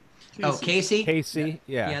 Is it Casey? Casey?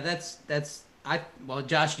 Yeah. Yeah, that's well,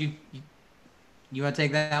 Josh, you want to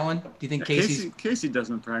take that one? Do you think Casey's Casey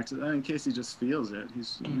doesn't practice. I mean, Casey just feels it.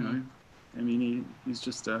 He's you know, I mean he's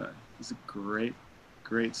just he's a great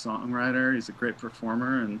songwriter. He's a great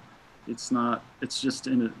performer, and it's just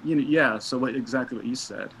in a, you know, yeah. So exactly what you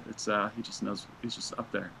said. It's he just knows. He's just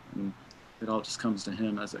up there, and it all just comes to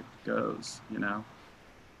him as it goes. You know.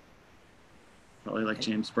 Probably like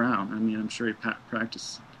James Brown. I mean, I'm sure he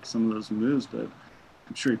practiced some of those moves, but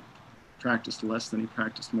I'm sure he practiced less than he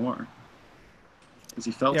practiced more because he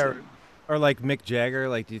felt it. Or like Mick Jagger.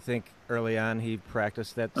 Like, do you think early on he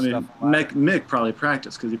practiced that I mean, stuff? Mick probably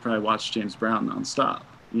practiced because he probably watched James Brown nonstop.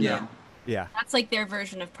 You know? Yeah. That's like their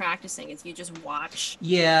version of practicing is you just watch.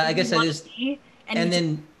 Yeah, I guess I just and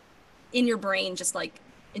then just, in your brain just like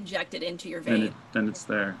inject it into your vein. Then it's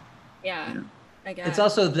there. Yeah. I guess. it's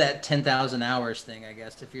also that 10,000 hours thing, I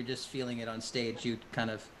guess. If you're just feeling it on stage, you kind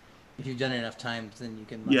of, if you've done it enough times, then you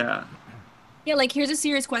can. Yeah. Yeah, like here's a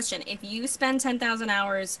serious question. If you spend 10,000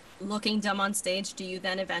 hours looking dumb on stage, do you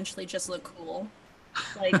then eventually just look cool?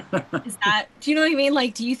 Like, is that, do you know what I mean?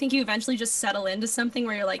 Like, do you think you eventually just settle into something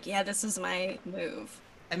where you're like, yeah, this is my move?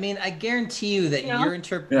 I mean, I guarantee you that You know? your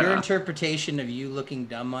interpretation of you looking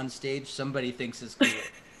dumb on stage, somebody thinks is cool.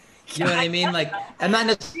 You know what I mean? Like, I'm not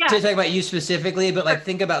necessarily talking about you specifically, but like,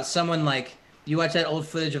 think about someone like, you watch that old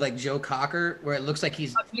footage of like Joe Cocker, where it looks like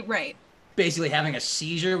he's Right. basically having a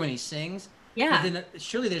seizure when he sings. Yeah. But then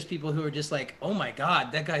surely there's people who are just like, oh my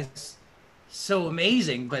God, that guy's so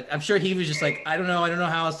amazing. But I'm sure he was just like, I don't know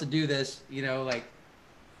how else to do this. You know, like.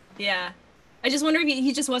 Yeah. I just wonder if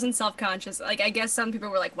he just wasn't self-conscious. Like, I guess some people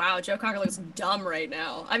were like, wow, Joe Cocker looks dumb right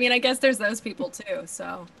now. I mean, I guess there's those people too,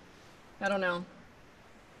 so I don't know.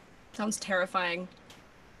 Sounds terrifying.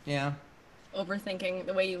 Yeah. Overthinking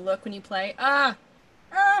the way you look when you play. I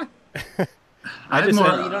You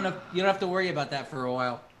don't have to worry about that for a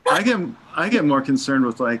while. I get more concerned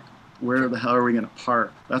with like where the hell are we gonna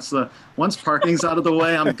park? That's the once parking's out of the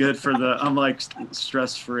way, I'm good for the I'm like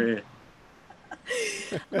stress free.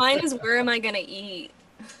 Mine is where am I gonna eat?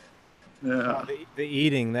 Yeah. The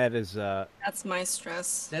eating, that is That's my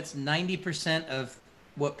stress. That's 90% of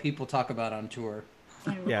what people talk about on tour.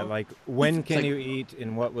 I yeah, know. like when can like- you eat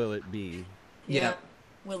and what will it be? Yeah.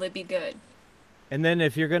 Will it be good? And then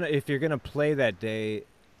if you're gonna play that day,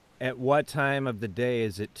 at what time of the day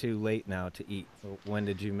is it too late now to eat? When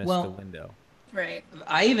did you miss the Well- window? Right.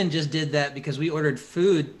 I even just did that because we ordered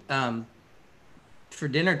food for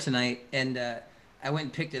dinner tonight, and I went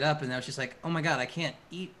and picked it up, and I was just like, oh my God, I can't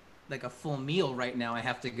eat like a full meal right now. I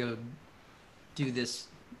have to go do this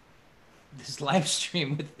live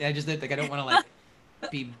stream with. I just like I don't want to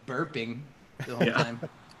like be burping the whole Yeah. time.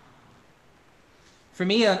 For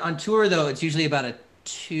me on tour though, it's usually about a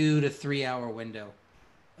 2 to 3 hour window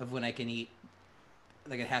of when I can eat.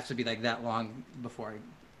 Like it has to be like that long before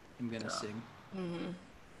I'm gonna sing. Mm-hmm.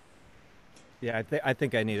 Yeah, I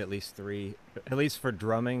think I need at least 3, at least for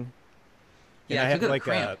drumming. And Yeah, I if you have get a like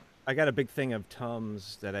cramp. I got a big thing of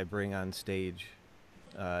Tums that I bring on stage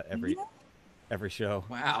every show.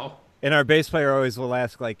 Wow. And our bass player always will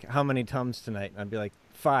ask like, "How many Tums tonight?" And I'd be like,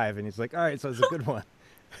 5, and he's like, "All right, so it's a good one."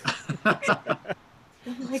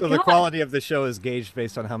 Oh my So the God. quality of the show is gauged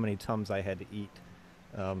based on how many Tums I had to eat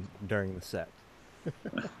during the set.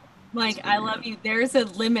 Mike, I love you. There's a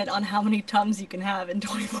limit on how many Tums you can have in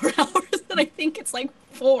 24 hours, and I think it's like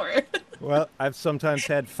 4. Well, I've sometimes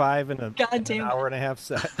had 5 in God an damn it. hour and a half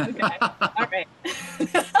set. Okay. All right.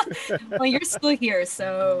 Well, you're still here,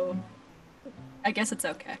 so I guess it's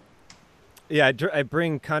okay. Yeah, I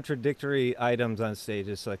bring contradictory items on stage.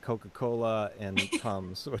 It's like Coca-Cola and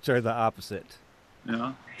Tums, which are the opposite.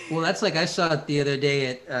 Yeah. Well, that's like I saw it the other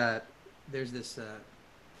day at there's this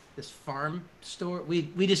farm store. We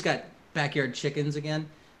just got backyard chickens again,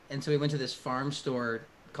 and so we went to this farm store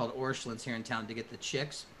called Orscheln's here in town to get the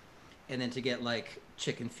chicks, and then to get like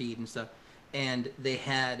chicken feed and stuff. And they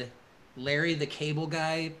had Larry the Cable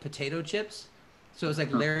Guy potato chips. So it was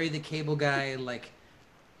like Larry the Cable Guy like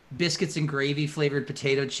biscuits and gravy flavored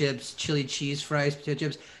potato chips, chili cheese fries potato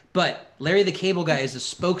chips. But Larry the Cable Guy is a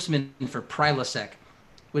spokesman for Prilosec,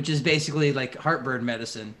 which is basically like heartburn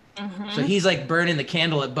medicine. So he's like burning the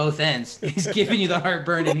candle at both ends. He's giving you the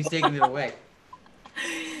heartburn and he's taking it away.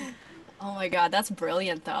 Oh my God, that's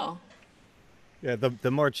brilliant, though. Yeah,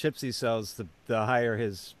 the more chips he sells, the higher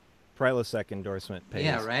his Prilosec endorsement pays.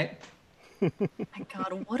 Yeah, right? My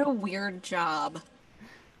God, what a weird job.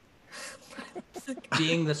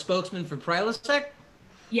 Being the spokesman for Prilosec?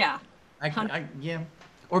 Yeah. Yeah.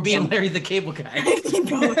 Or being Larry the Cable Guy.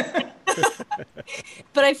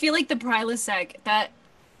 But I feel like the Prilosec, that,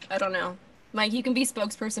 I don't know. Mike, you can be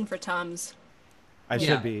spokesperson for Tums. I Yeah.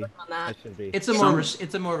 should be. On that. I should be. It's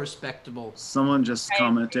a more respectable. Someone just Right.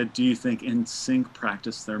 commented, "Do you think NSYNC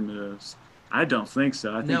practiced their moves?" I don't think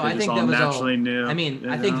so. I think No, they I just think all that was naturally knew. I mean,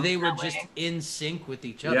 you I think know? they were That just way. in sync with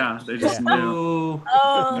each other. Yeah, they just knew. Ooh.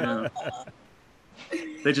 Oh, Yeah.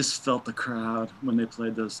 They just felt the crowd when they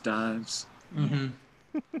played those dives. Mm-hmm.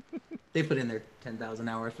 They put in their 10,000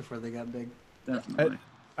 hours before they got big. Definitely.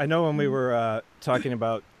 I know when we were talking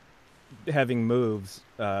about having moves,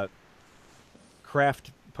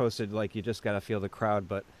 Kraft posted like you just got to feel the crowd,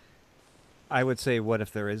 but I would say, what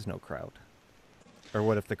if there is no crowd, or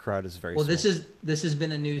what if the crowd is very Well, small? this has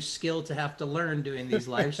been a new skill to have to learn doing these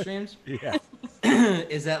live streams. Yeah.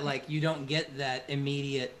 Is that like you don't get that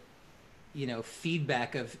immediate,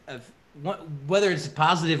 feedback of whether it's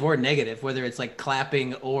positive or negative, whether it's like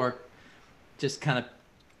clapping or just kind of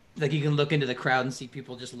like you can look into the crowd and see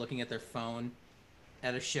people just looking at their phone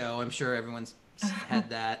at a show. I'm sure everyone's had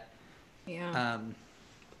that. yeah.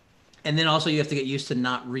 And then also you have to get used to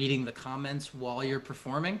not reading the comments while you're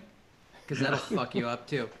performing, because that'll fuck you up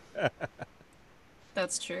too.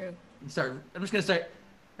 That's true. I'm just gonna start.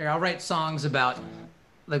 Here, I'll write songs about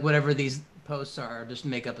like whatever these posts are. Just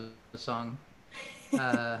make up a song.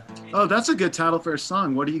 Oh, that's a good title for a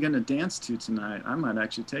song. What are you going to dance to tonight? I might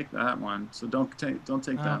actually take that one. So don't take that.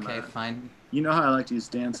 Okay, Matt. fine. You know how I like to use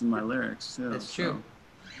dance in my lyrics too. That's true.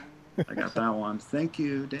 So I got that one. Thank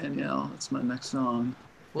you, Danielle. That's my next song.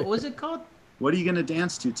 What was it called? What are you going to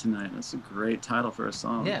dance to tonight? That's a great title for a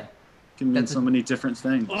song. Yeah. It can mean That's so many different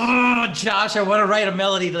things. Oh, Josh, I want to write a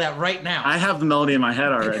melody to that right now. I have the melody in my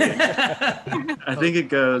head already. I think it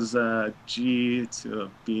goes G to a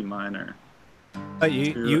B minor.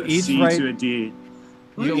 You To a each C write to a D.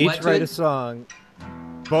 you You each what to write it? a song.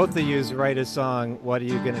 Both of you write a song. What are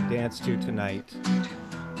you gonna dance to tonight?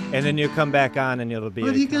 And then you come back on, and it'll be.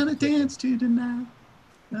 What a are you going to competition. dance to tonight?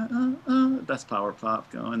 That's power pop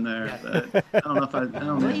going there. Yeah. But I don't know if I don't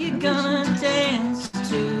know. What you gonna dance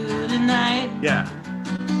to tonight? Yeah.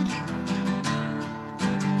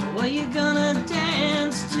 What you gonna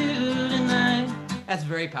dance to tonight? That's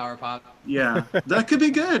very power pop. Yeah. That could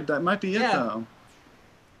be good. That might be it Yeah. though.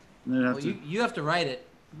 And then Well, you have to write it.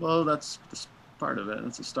 well, that's part of it.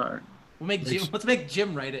 That's a start. We'll make Jim. Let's make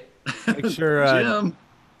Jim write it. Make sure Jim,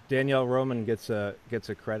 Danielle Roman gets a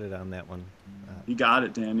credit on that one. you got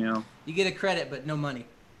it, Danielle. You get a credit, but no money.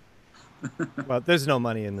 Well, there's no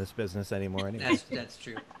money in this business anymore anyway. That's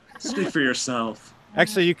true. Speak for yourself.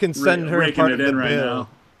 Actually, you can send her raking part it of the in right bill. now.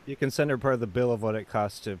 You can send her part of the bill of what it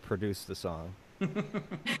costs to produce the song.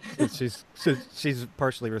 She's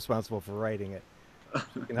partially responsible for writing it.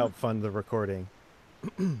 She can help fund the recording.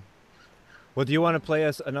 Well, do you want to play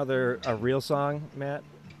us a real song, Matt?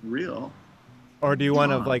 Real. Or do you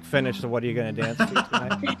want to like finish the "What Are You Gonna Dance To"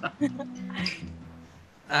 tonight?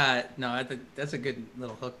 No, I think that's a good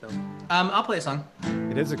little hook though. I'll play a song.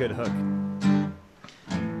 It is a good hook.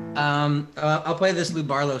 I'll play this Lou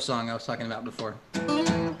Barlow song I was talking about before.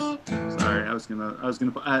 Sorry,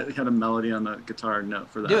 I had a melody on the guitar note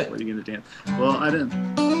for that. Do it. What are you gonna dance? Well, I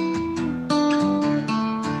didn't.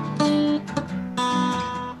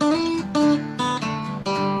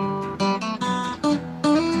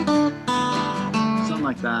 Something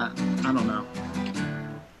like that. I don't know.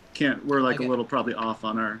 We're like Okay. a little probably off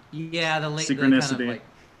on our Yeah, the synchronicity, kind of like,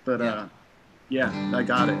 but yeah, I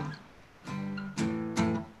got it.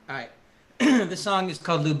 all right. This song is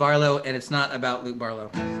called Lou Barlow, and it's not about Lou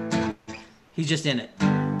Barlow. He's just in it.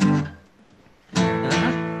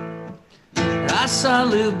 I saw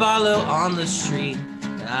Lou Barlow on the street.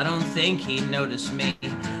 I don't think he noticed me.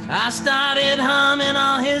 I started humming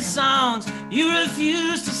all his songs. You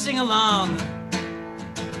refused to sing along.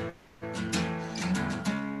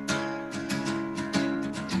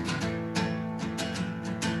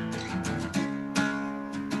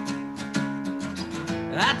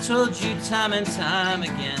 I told you time and time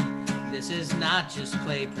again, this is not just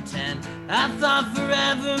play pretend. I thought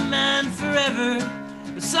forever meant forever,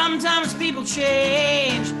 but sometimes people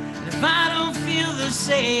change. And if I don't feel the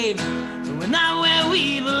same, we're not where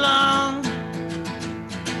we belong.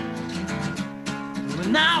 We're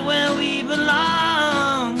not where we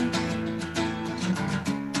belong.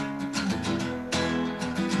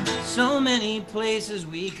 So many places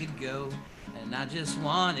we could go, and I just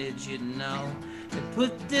wanted you to know. To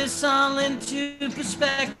put this all into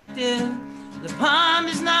perspective, the pond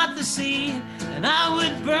is not the sea, and I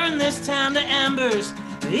would burn this town to embers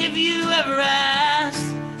if you ever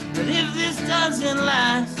asked. But if this doesn't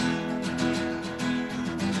last,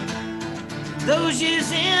 those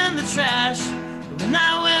years in the trash, we're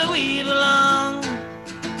not where we belong.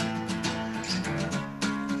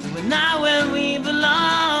 We're not where we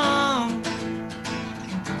belong.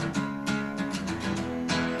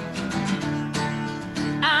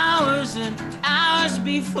 Hours and hours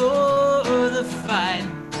before the fight,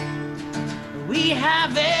 we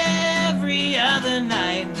have every other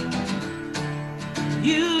night.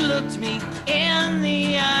 You looked me in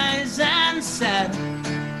the eyes and said,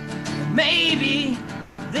 maybe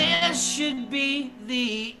this should be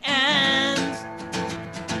the end.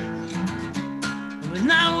 We're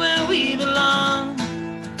not where we belong.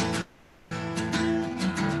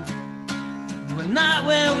 We're not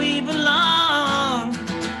where we belong.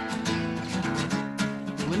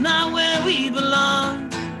 We're not where we belong.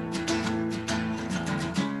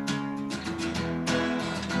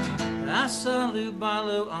 I saw Lou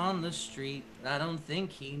Barlow on the street, but I don't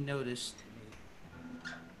think he noticed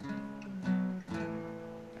me.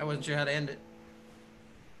 I wasn't sure how to end it.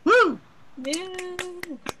 Woo! Yeah.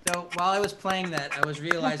 So while I was playing that, I was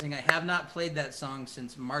realizing I have not played that song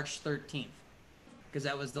since March 13th, because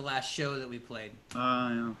that was the last show that we played.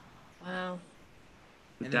 Yeah. Wow.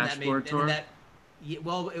 The And then that Dashboard Tour. Yeah,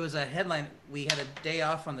 well, it was a headline. We had a day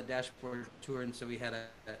off on the Dashboard Tour, and so we had a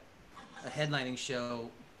headlining show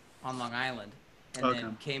on Long Island, and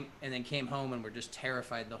Okay. then came home and were just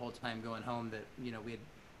terrified the whole time going home that we had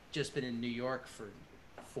just been in New York for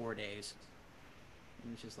 4 days,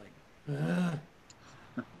 and it's just like, ugh.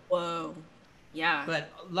 Whoa. Yeah.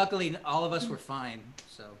 But luckily all of us were fine,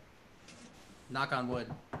 so knock on wood.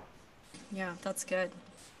 Yeah, that's good.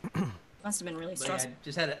 Must have been really But yeah,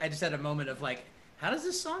 stressful. I just had a moment of like, how does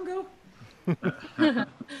this song go?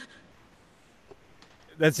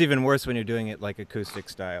 That's even worse when you're doing it like acoustic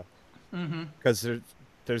style, Mm-hmm. because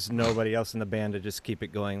there's nobody else in the band to just keep it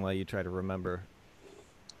going while you try to remember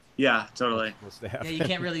Yeah, totally. what's to Yeah, happen. you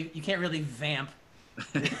can't really vamp.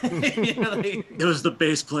 Like, It was the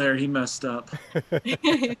bass player. He messed up.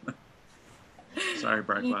 Sorry,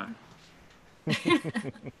 Brightline.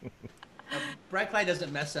 Brightline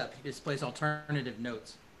doesn't mess up. He just plays alternative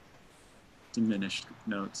notes. Diminished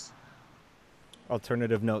notes.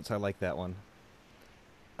 Alternative notes. I like that one.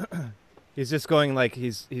 He's just going like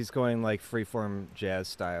he's going like freeform jazz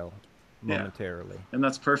style momentarily. Yeah. And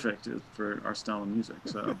that's perfect for our style of music.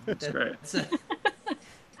 So it's great.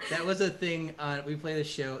 That was a thing we play the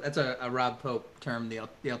show. That's a Rob Pope term, the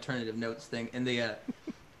alternative notes thing. And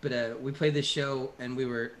but we played this show and we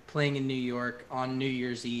were playing in New York on New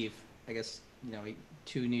Year's Eve, I guess,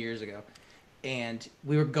 2 New Years ago. And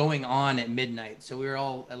we were going on at midnight. So we were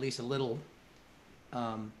all at least a little, we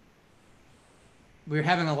were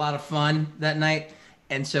having a lot of fun that night.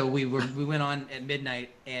 And so we went on at midnight,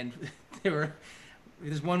 and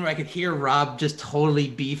there's one where I could hear Rob just totally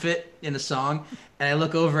beef it in the song. And I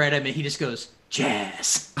look over at him and he just goes,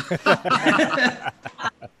 jazz.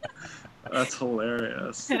 That's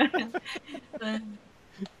hilarious. Jazz.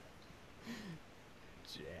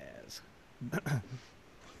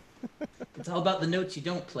 It's all about the notes you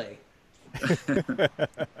don't play.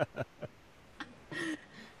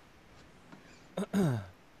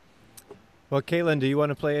 Well, Kailynn, do you want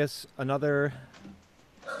to play us another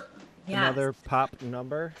Yes. pop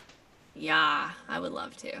number? Yeah, I would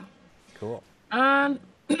love to. Cool.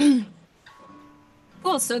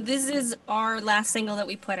 Cool. So this is our last single that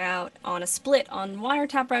we put out on a split on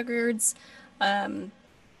Wiretap Records.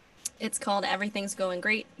 It's called Everything's Going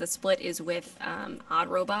Great. The split is with Odd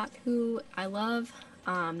Robot, who I love.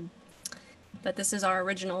 But this is our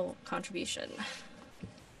original contribution.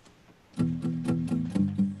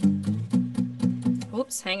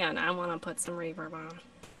 Oops, hang on. I want to put some reverb on.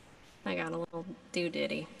 I got a little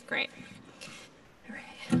do-ditty. Great. All right.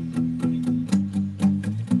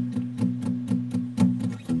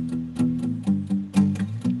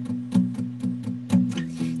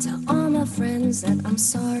 Tell all my friends that I'm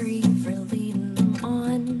sorry for leading them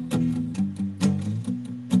on.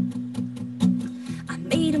 I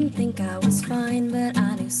made them think I was fine, but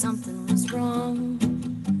I knew something was wrong.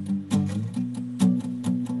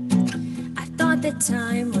 I thought that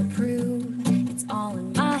time would prove it's all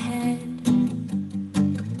in my head,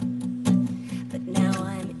 but now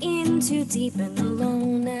I'm in too deep and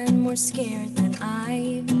alone and more scared than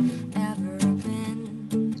I've ever been.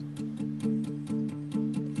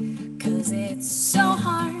 'Cause it's so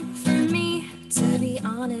hard for me to be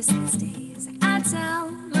honest these days. I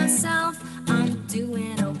tell myself I'm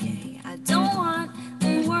doing okay. I don't want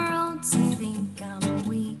the world to think I'm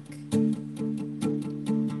weak.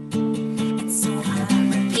 And so I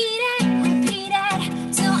repeat it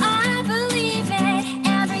till I believe it.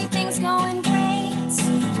 Everything's going great.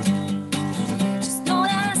 Just don't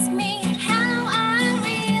ask me how I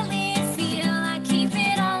really feel. I keep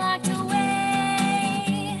it all locked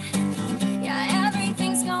away. Yeah,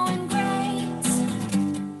 everything's going great.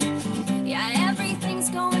 Yeah, everything's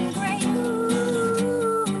going great. Ooh.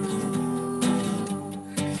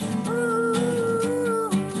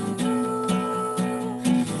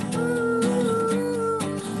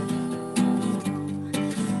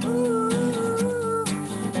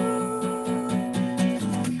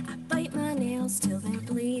 I bite my nails till they're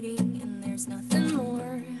bleeding and there's nothing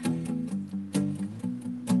more.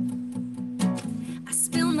 I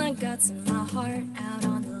spill my guts and my heart out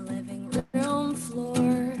on the living room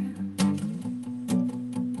floor.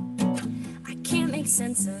 I can't make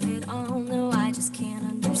sense of it all, no, I just can't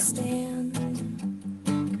understand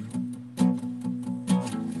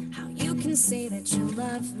how you can say that you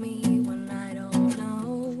love me when I don't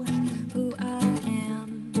know who I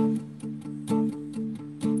am.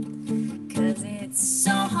 'Cause it's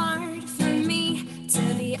so hard for me to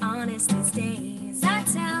be honest these days. I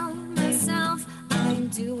tell myself I'm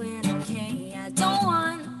doing okay. I don't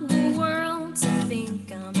want the world to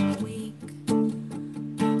think I'm weak.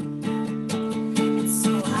 And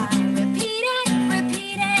so I repeat it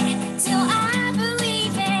till I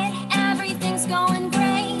believe it. Everything's going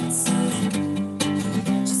great.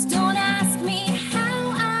 Just don't ask me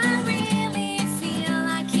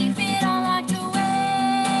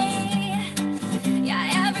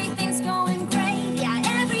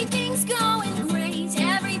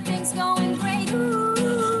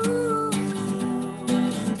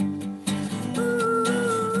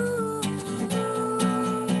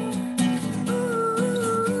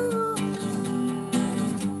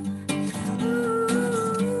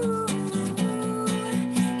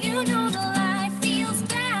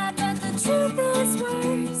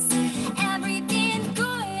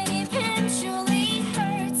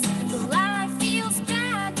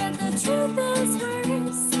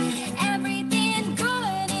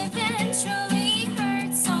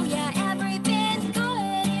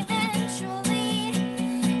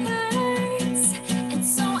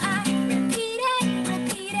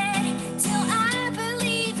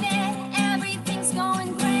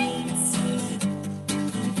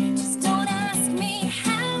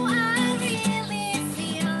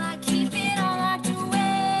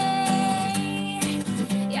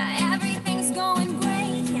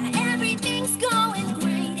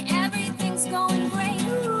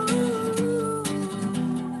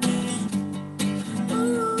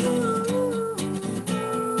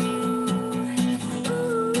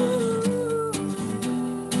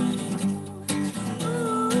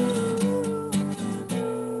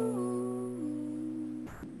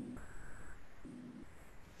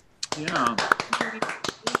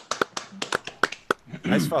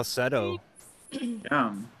falsetto.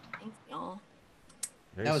 Yeah. Thanks, y'all.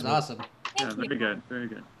 Very That was smooth. awesome. Yeah, Thank you. very good. Very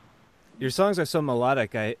good. Your songs are so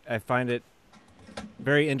melodic. I find it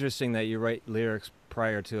very interesting that you write lyrics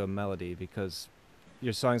prior to a melody because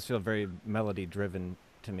your songs feel very melody driven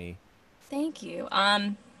to me. Thank you.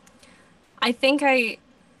 I think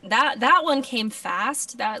that one came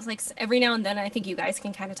fast. That was like every now and then. I think you guys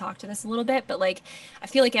can kind of talk to this a little bit, but like I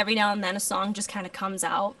feel like every now and then a song just kind of comes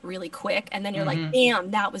out really quick, and then you're like,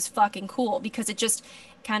 damn, that was fucking cool because it just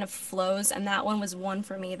kind of flows. And that one was one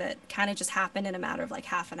for me that kind of just happened in a matter of like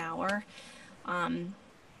half an hour.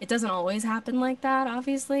 It doesn't always happen like that,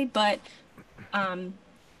 obviously, but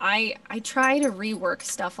I try to rework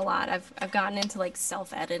stuff a lot. I've gotten into like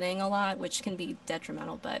self-editing a lot, which can be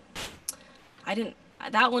detrimental, but I didn't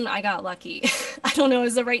that one I got lucky. I don't know, it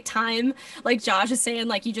was the right time. Like Josh is saying,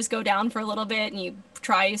 like you just go down for a little bit and you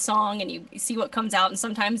try a song and you see what comes out, and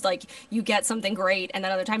sometimes like you get something great and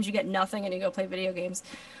then other times you get nothing and you go play video games.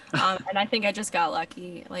 And I think I just got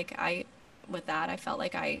lucky. Like with that, I felt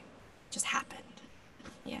like I just happened.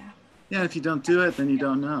 Yeah. Yeah, if you don't do it, then you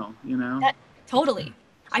don't know, you know? Totally.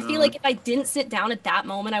 I feel So- like if I didn't sit down at that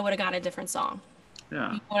moment, I would have gotten a different song. Yeah.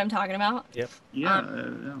 You know what I'm talking about? Yep. Yeah.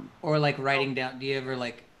 Yeah. Or like writing down. Do you ever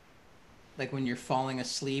like when you're falling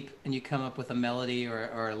asleep and you come up with a melody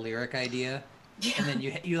or a lyric idea, and then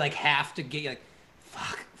you like have to get like,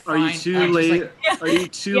 fuck. Are you fine, too I'm just, late? like, Are you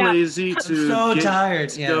too Yeah. lazy I'm to so get- tired.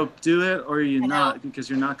 to Yeah. go do it, or are you I know. not because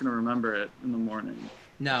you're not going to remember it in the morning?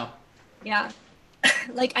 No. Yeah.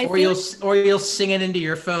 Like I Or feel you'll sing it into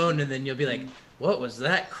your phone and then you'll be like, what was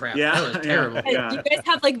that crap? Yeah, That was terrible. yeah. you guys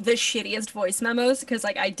have like the shittiest voice memos because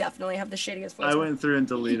like I definitely have the shittiest voice I memos. went through and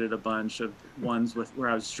deleted a bunch of ones where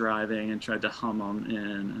I was driving and tried to hum them in,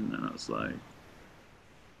 and then I was like,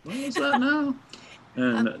 "What was that now?"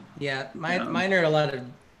 And Yeah, mine are a lot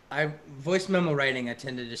of voice memo writing. I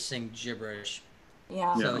tend to just sing gibberish,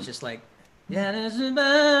 Yeah. so Yeah. it's just like,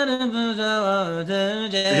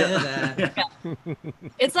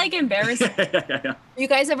 It's like embarrassing. yeah. You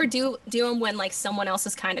guys ever do them when like someone else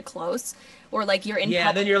is kind of close, or like you're in yeah.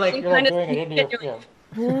 public Then you're like and doing kinda it into your think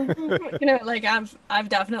you're you know, like I've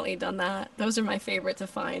definitely done that. Those are my favorite to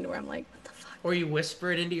find where I'm like, what the fuck? or you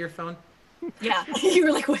whisper it into your phone. Yeah, you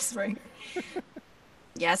were like whispering.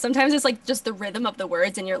 Yeah, sometimes it's like just the rhythm of the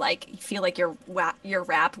words, and you're like, you feel like you're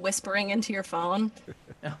rap whispering into your phone.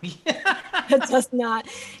 Oh, yeah. It does not.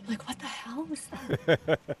 You're like, what the hell was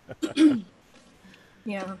that?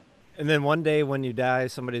 Yeah. And then one day when you die,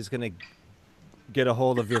 somebody's gonna get a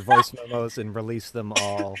hold of your voice memos and release them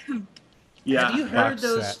all. Yeah. Have you heard Box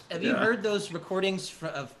those? set. Have you Yeah. heard those recordings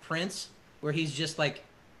of Prince where he's just like,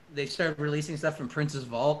 they started releasing stuff from Prince's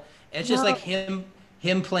vault? And it's just No. like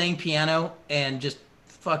him playing piano and just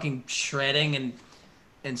fucking shredding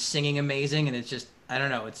and singing amazing, and it's just, I don't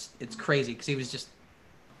know, it's crazy because he was just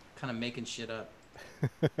kind of making shit up.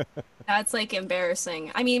 That's like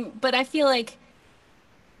embarrassing. I mean, but I feel like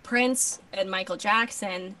Prince and Michael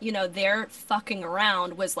Jackson, you know, their fucking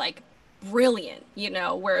around was like brilliant, you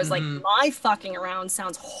know, whereas like my fucking around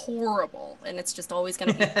sounds horrible, and it's just always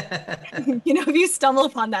gonna be, you know, if you stumble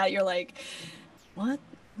upon that, you're like, what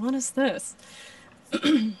is this?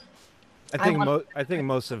 I think want- I think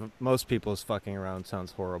most people's fucking around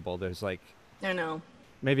sounds horrible. There's like I know.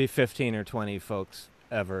 maybe 15 or 20 folks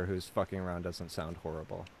ever whose fucking around doesn't sound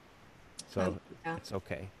horrible. So Yeah. it's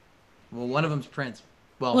okay. Well, one of them's Prince.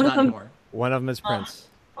 Well, One of not them- anymore. One of them is Prince.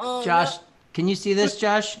 Oh, Josh, can you see this,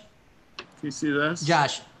 Josh? Can you see this?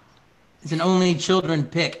 Josh, it's an only children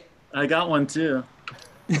pick. I got one too.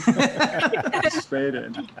 It's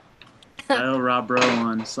faded. I owe Rob Bro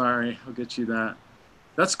one. Sorry, I'll get you that.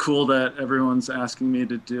 That's cool that everyone's asking me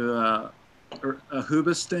to do a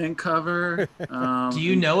Hoobastank cover. Do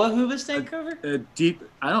you know a Hoobastank cover? A deep,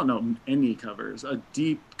 I don't know any covers. A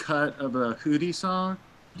deep cut of a Hootie song.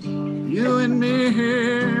 You and me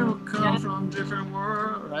here will come from different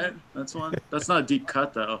worlds, right? That's one. That's not a deep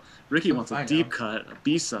cut though. Ricky wants I a know. deep cut, a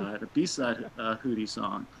B-side Hootie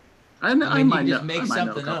song. I mean, you might just know. make I might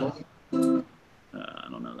know a something couple. up. I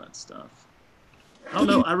don't know that stuff. I don't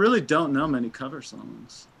know. I really don't know many cover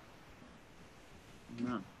songs.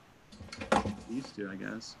 No. Used to, I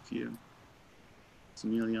guess. A few.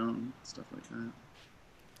 Some Neil Young, stuff like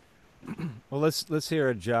that. Well, let's hear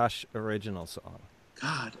a Josh original song.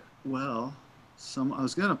 God, well, I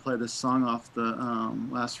was gonna play this song off the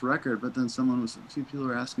last record, but then a few people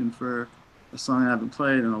were asking for a song I haven't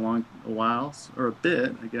played in a while, or a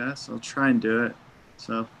bit, I guess. I'll try and do it.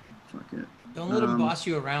 So, fuck it. Don't let them boss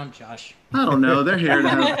you around, Josh. I don't know. They're here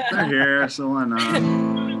they're here, so why not?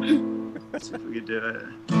 Let's see if we can do it.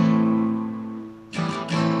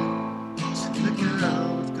 To the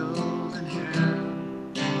girl with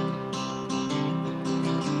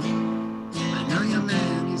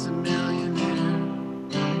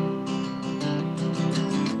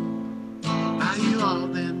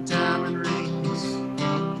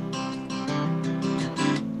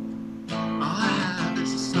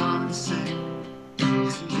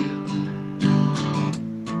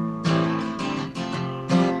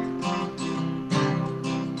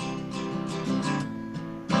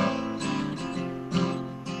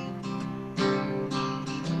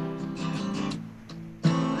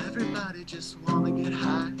they just wanna get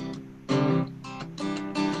high.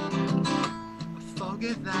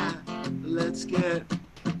 Forget that, let's get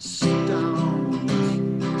stoned.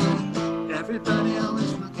 Everybody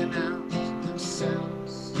always looking out for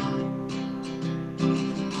themselves,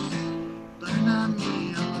 but not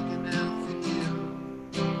me. I'm looking out for you.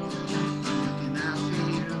 I'm looking out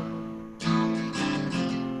for you.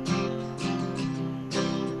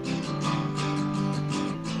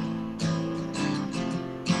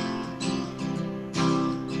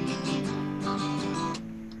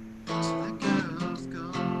 To the girl's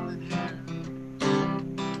golden hair,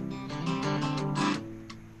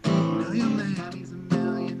 know your man, he's a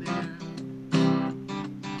millionaire.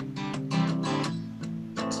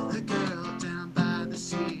 To the girl down by the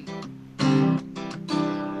sea,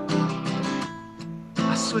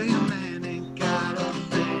 I swear your man ain't got a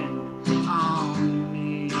thing on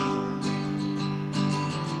me.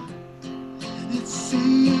 And it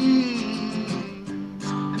sings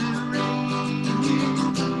and it rains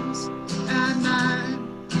at night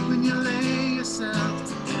when you lay yourself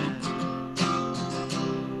to bed.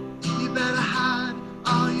 You better hide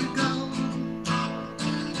all your gold.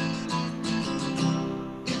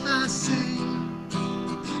 If I sing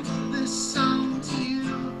this song to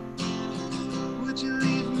you, would you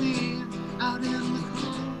leave me out in the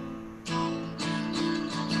cold?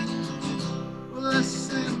 Well, I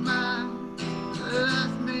say my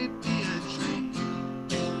life may be a dream,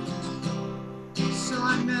 so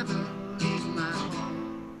I never leave my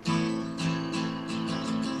home.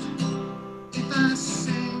 If I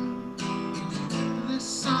sing this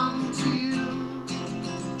song to you,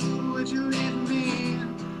 would you leave me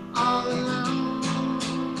all alone?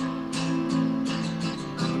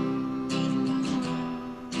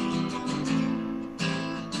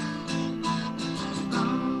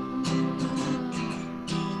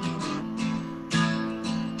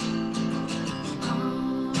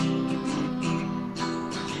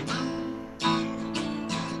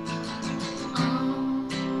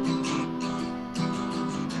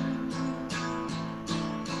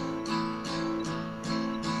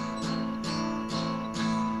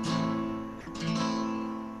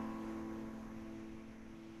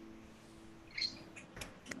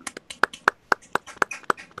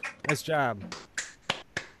 Nice job.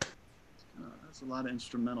 That's a lot of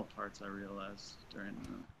instrumental parts I realized during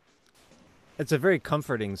It's a very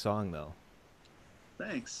comforting song, though.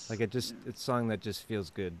 Thanks. Like it's Yeah. a song that just feels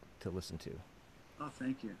good to listen to. Oh,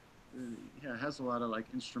 thank you. Yeah, it has a lot of like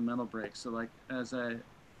instrumental breaks. So like as I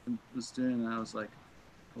was doing it, I was like,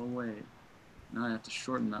 well, wait, now I have to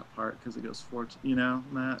shorten that part because it goes 14. You know,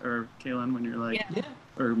 Matt or Kailynn, when you're like, Yeah.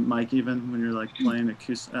 or Mike even when you're like playing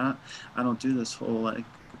acoustic. I don't do this whole like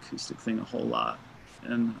acoustic thing a whole lot,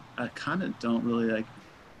 and I kind of don't really like.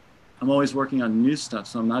 I'm always working on new stuff,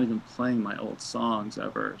 so I'm not even playing my old songs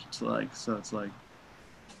ever. So it's like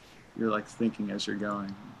you're like thinking as you're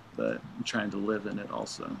going, but I'm trying to live in it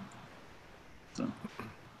also. So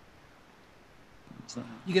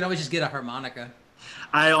You can always just get a harmonica.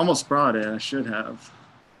 I almost brought it. I should have,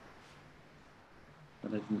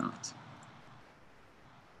 but I did not. Yeah,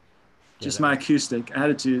 Just that my was- acoustic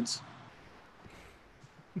attitudes.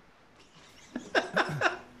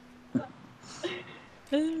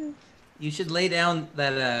 You should lay down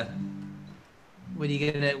that. What are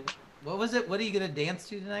you gonna? What was it? What are you gonna dance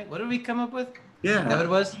to tonight? What did we come up with? Yeah. Is that what it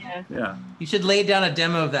was? Yeah. Yeah. You should lay down a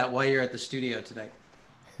demo of that while you're at the studio tonight.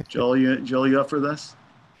 Joel, you up for this?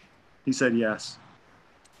 He said yes.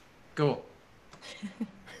 Cool.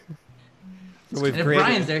 So we've And if created-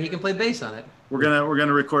 Brian's there, he can play bass on it. We're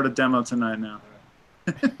gonna record a demo tonight now.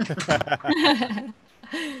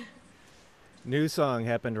 New song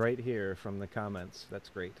happened right here from the comments. That's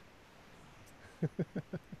great. Look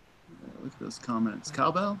at those comments.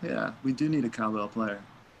 Cowbell? Yeah, we do need a cowbell player.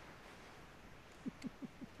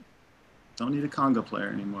 Don't need a conga player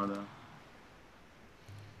anymore though.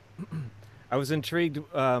 I was intrigued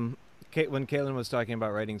when Kailynn was talking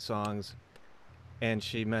about writing songs, and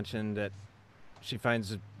she mentioned that she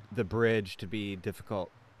finds the bridge to be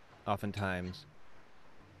difficult oftentimes.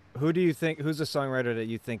 Who's a songwriter that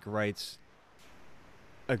you think writes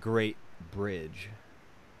a great bridge?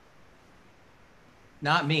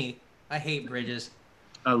 Not me. I hate bridges.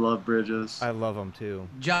 I love bridges. I love them too.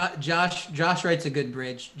 Josh writes a good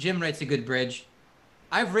bridge. Jim writes a good bridge.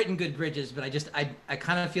 I've written good bridges, but I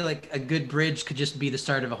kind of feel like a good bridge could just be the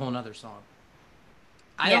start of a whole nother song.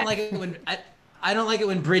 I don't like it when I don't like it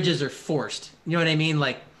when bridges are forced. You know what I mean?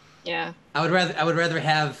 Like, Yeah. I would rather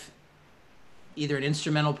have either an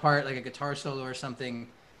instrumental part like a guitar solo or something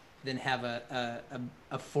than have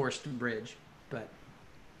a forced bridge. But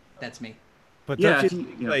that's me. But Yeah, don't you if you,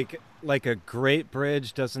 think, yeah. like a great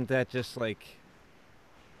bridge, doesn't that just like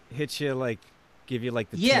hit you, like give you like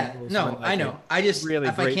the Yeah, tingles when no, I like a know. I just really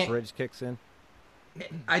if I great can't, bridge kicks in?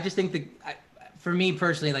 I just think for me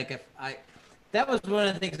personally, like if I, that was one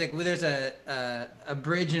of the things. Like, there's a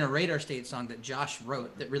bridge in a Radar State song that Josh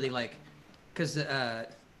wrote that really like, because I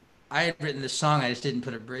had written this song, I just didn't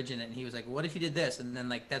put a bridge in it, and he was like, "What if you did this?" And then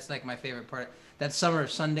like that's like my favorite part. That Summer of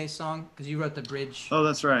Sunday song, because you wrote the bridge. Oh,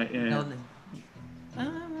 that's right. Yeah, yeah. No,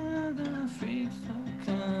 I'm not afraid of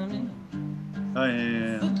coming Oh, yeah,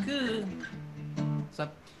 yeah, for yeah. good. So,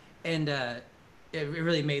 and it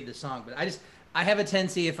really made the song. But I have a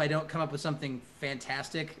tendency, if I don't come up with something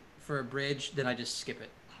fantastic for a bridge, then I just skip it.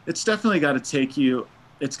 It's definitely got to take you.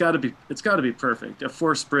 It's got to be perfect. A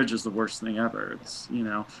forced bridge is the worst thing ever. It's,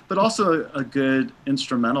 but also a good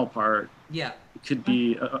instrumental part Yeah, could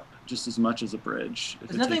be just as much as a bridge if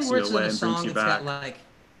there's it nothing takes you worse than away a and brings song you that's got back.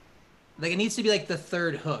 like it needs to be like the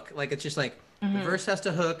third hook. Like it's just like the Mm-hmm. verse has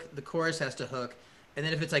to hook, the chorus has to hook, and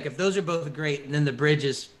then if it's like if those are both great, and then the bridge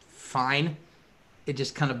is fine, it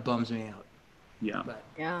just kind of bums me out. Yeah. But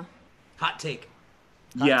Yeah. hot take.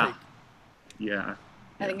 Hot Yeah. take. Yeah.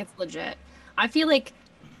 I Yeah. think it's legit. I feel like,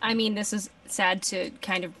 I mean, this is sad to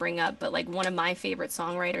kind of bring up, but like one of my favorite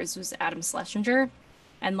songwriters was Adam Schlesinger.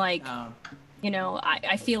 And like, Um,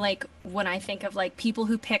 I feel like when I think of like people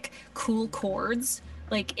who pick cool chords,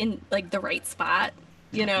 like in like the right spot,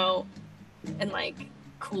 you know, and like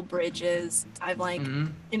cool bridges, I'm like,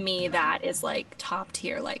 mhm. to me, that is like top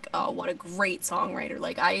tier. Like, oh, what a great songwriter.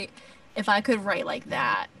 Like, if I could write like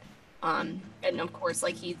that, and of course,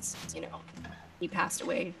 like he passed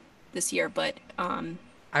away this year, but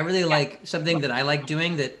I really yeah. like something that I like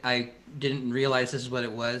doing that I didn't realize this is what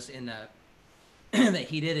it was in that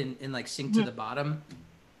he did in like Sink to Mhm. the Bottom.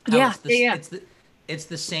 How Yeah, it's yeah, this yeah. it's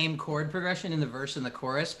the same chord progression in the verse and the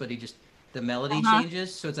chorus, but he just the melody Uh-huh.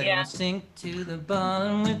 changes. So it's like I Yeah. want to sink to the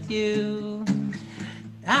bottom with you,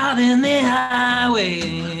 out in the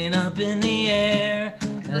highway and up in the air,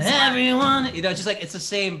 and That's smart. everyone, just like it's the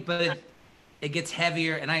same, but it gets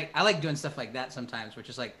heavier, and I like doing stuff like that sometimes, which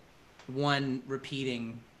is like one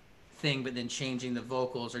repeating thing, but then changing the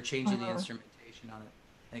vocals or changing the Uh-huh. instrumentation on it.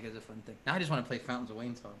 I think it's a fun thing. Now I just want to play Fountains of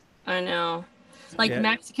Wayne songs. I know. Like Yeah.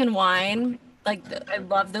 Mexican wine, like I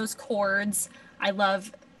love those chords. I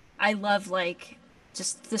love like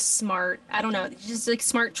just the smart, I don't know, just like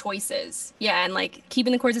smart choices. Yeah, and like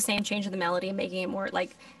keeping the chords the same, changing the melody and making it more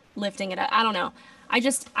like lifting it up. I don't know.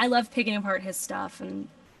 I love picking apart his stuff and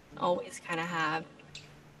always kind of have.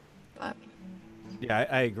 But Yeah,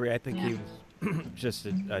 I agree. I think yeah. he was just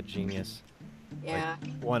a genius. Like Yeah.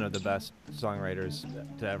 one of the best songwriters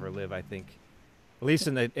to ever live, I think. At least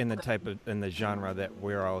in the type of in the genre that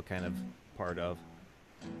we're all kind of part of.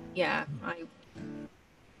 Yeah.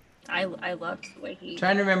 I loved the way he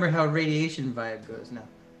Trying to remember how Radiation Vibe goes now.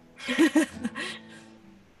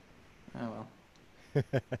 Oh well.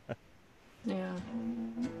 Yeah.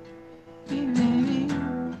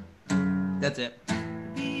 That's it.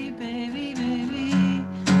 Baby, baby, baby,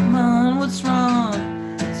 come on, what's wrong?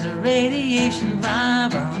 It's a radiation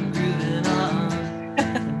vibe I'm grooving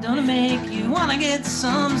on. Don't it make you wanna get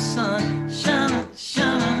some sun? Shana,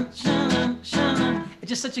 shana, shana, shana. It's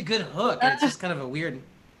just such a good hook, and it's just kind of a weird.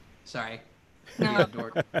 Sorry. No. Being a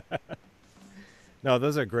dork. No,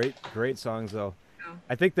 those are great songs though. No.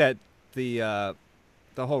 I think that the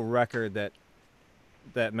whole record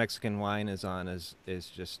that Mexican Wine is on is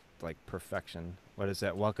just like perfection. What is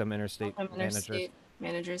that? Welcome Interstate Welcome Managers. Interstate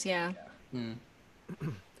Managers, yeah. Hmm. Yeah,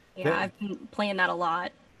 Yeah. I've been playing that a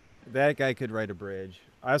lot. That guy could write a bridge.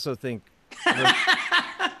 I also think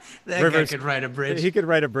That guy Rivers- could write a bridge. he could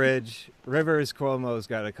write a bridge. Rivers Cuomo's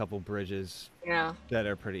got a couple bridges Yeah. that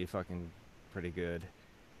are pretty good.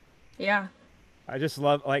 Yeah. I just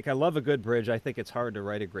love I love a good bridge. I think it's hard to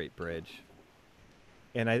write a great bridge.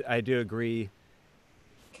 And I do agree.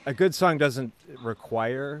 A good song doesn't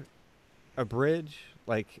require a bridge.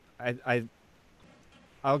 Like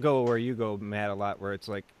I'll go where you go, Matt, a lot, where it's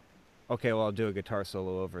like, okay, well, I'll do a guitar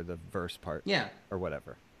solo over the verse part Yeah. or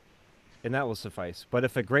whatever, and that will suffice. But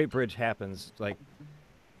if a great bridge happens, like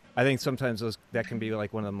I think sometimes that can be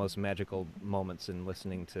like one of the most magical moments in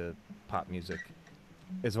listening to pop music,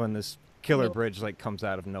 is when this killer bridge like comes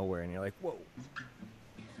out of nowhere and you're like, whoa.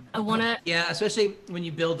 I wanna Yeah, especially when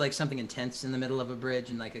you build like something intense in the middle of a bridge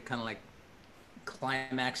and like it kind of like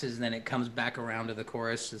climaxes and then it comes back around to the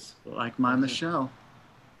chorus. Like my Michelle.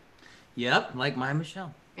 Yep, like my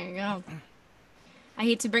Michelle. There you go. I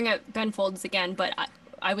hate to bring up Ben Folds again, but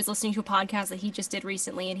I was listening to a podcast that he just did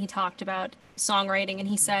recently, and he talked about songwriting, and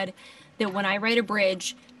he said that when I write a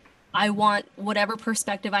bridge, I want whatever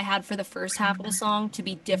perspective I had for the first half of the song to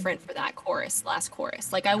be different for that chorus, last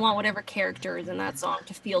chorus. Like I want whatever characters in that song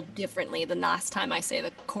to feel differently the last time I say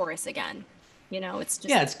the chorus again. You know, it's just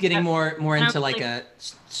Yeah, it's getting more and I into was like a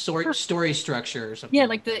story structure or something. yeah,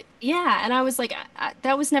 like and I was like,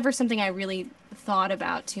 that was never something I really thought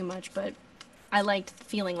about too much, but I liked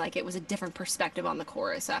feeling like it was a different perspective on the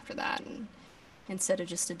chorus after that, and instead of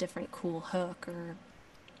just a different cool hook or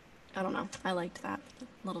I don't know. I liked that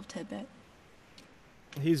little tidbit.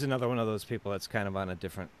 He's another one of those people that's kind of on a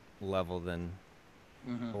different level than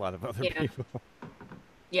a lot of other people.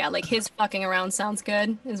 Yeah, like his fucking around sounds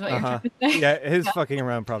good, is what you're trying to say. Yeah, his fucking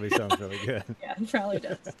around probably sounds really good. Yeah, it probably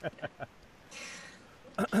does.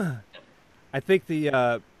 I think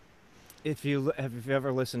if you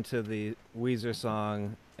ever listened to the Weezer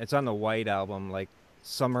song, it's on the White album, like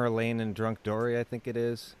Summer Lane and Drunk Dory, I think it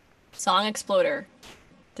is. Song Exploder.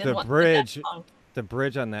 The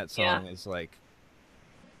bridge on that song is like.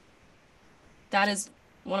 That is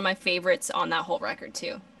one of my favorites on that whole record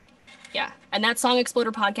too. Yeah, and that Song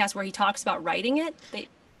Exploder podcast where he talks about writing it,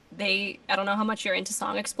 they I don't know how much you're into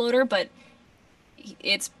Song Exploder, but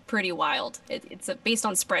it's pretty wild. It's based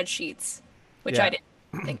on spreadsheets, which I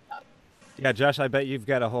didn't think about. Yeah, Josh, I bet you've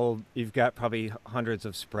got probably hundreds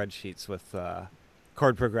of spreadsheets with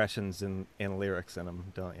chord progressions and lyrics in them,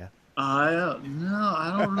 don't you? No,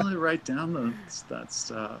 I don't really write down that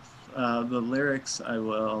stuff. The lyrics I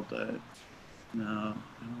will, but no.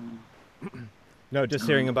 No, just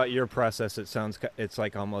hearing about your process, it's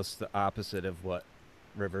like almost the opposite of what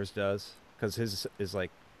Rivers does, because his is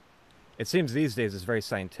like, it seems these days is very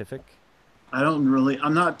scientific.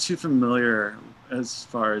 I'm not too familiar as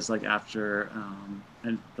far as like after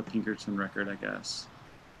and the Pinkerton record, I guess.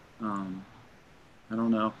 I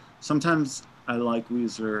don't know. Sometimes I like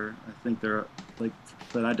Weezer. I think they're like,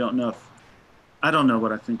 but I don't know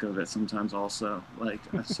what I think of it sometimes also. Like,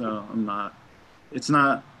 so it's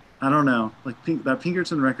not, I don't know. Like that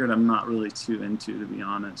Pinkerton record, I'm not really too into, to be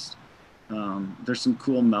honest. There's some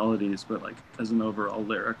cool melodies, but like as an overall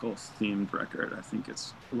lyrical themed record, I think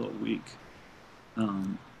it's a little weak.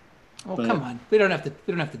 Come on, we don't have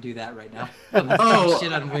to do that right now.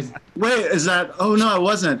 Shit on wait, is that? Oh no, I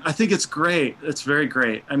wasn't. I think it's great. It's very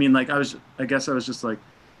great. I mean, like I guess I was just like,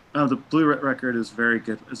 oh, the Blue record is very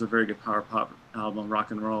good. Is a very good power pop album,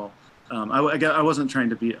 rock and roll. I wasn't trying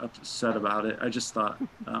to be upset about it. I just thought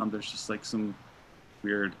there's just like some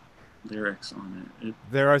weird lyrics on it.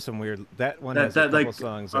 There are some weird. That one has a couple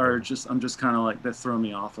songs are just. I'm just kind of like they throw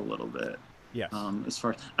me off a little bit. Yes. As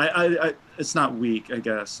far as I it's not weak, I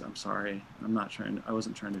guess. I'm sorry. I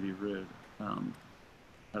wasn't trying to be rude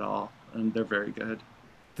at all. And they're very good.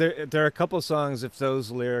 There are a couple songs, if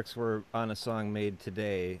those lyrics were on a song made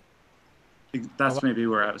today, that's maybe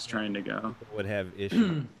where I was trying to go. Would have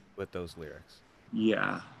issues with those lyrics.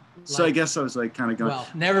 Yeah. So I guess I was like kind of going. Well,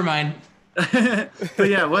 never mind. But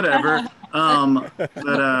yeah, whatever.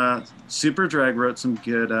 But Superdrag wrote some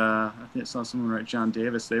good. I think I saw someone write John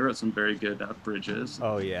Davis. They wrote some very good bridges.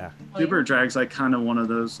 Oh yeah. Superdrag's like kind of one of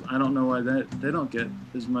those. I don't know why they don't get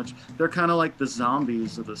as much. They're kind of like the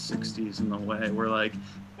Zombies of the '60s in a way, where like,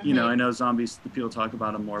 you know, I know Zombies. The people talk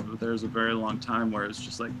about them more, but there's a very long time where it's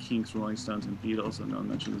just like Kinks, Rolling Stones, and Beatles, and no one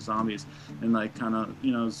mentioned the Zombies, and like kind of,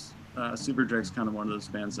 you know. Superdrag's kind of one of those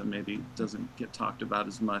bands that maybe doesn't get talked about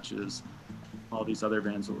as much as all these other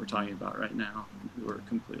bands that we're talking about right now, who are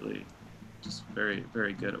completely just very,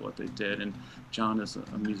 very good at what they did. And John is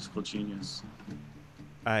a musical genius.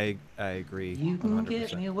 I agree. You can 100%.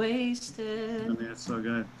 Get me wasted. I mean, it's so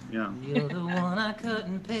good. Yeah. You're the one I cut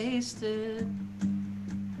and pasted.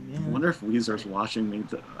 I wonder if Weezer's watching me.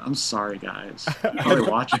 I'm sorry, guys. Are they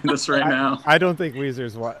watching this right now? I don't think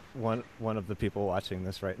Weezer's one of the people watching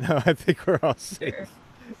this right now. I think we're all safe.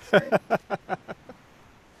 Sure.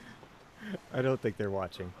 I don't think they're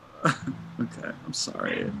watching. Okay, I'm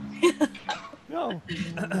sorry. No.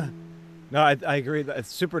 No, I agree.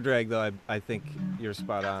 Superdrag, though, I think you're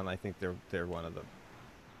spot on. I think they're one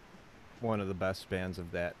of the best bands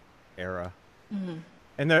of that era. Mm-hmm.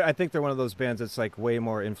 And I think they're one of those bands that's like way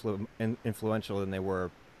more influential than they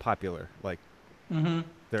were popular. Like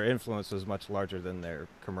their influence was much larger than their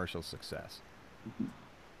commercial success.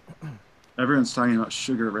 Everyone's talking about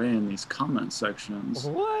Sugar Ray in these comment sections.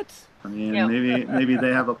 What? I mean, maybe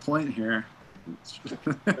they have a point here.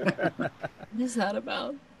 What is that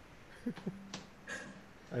about?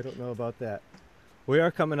 I don't know about that. We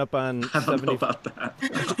are coming up on. I don't know about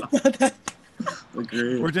that.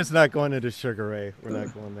 Agreed. We're just not going into Sugar Ray. We're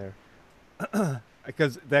not going there.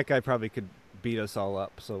 Because that guy probably could beat us all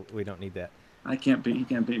up, so we don't need that. He can't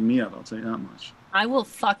beat me up, I'll tell you that much. I will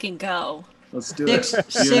fucking go. Let's do it.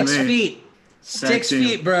 Six You and me. feet. Tag 6 team.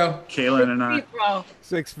 feet, bro. Kailynn and I. Bro,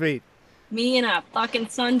 6 feet. me in a fucking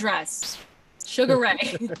sundress. Sugar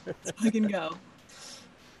Ray. Let's fucking go.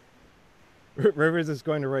 Rivers is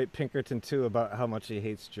going to write Pinkerton 2 about how much he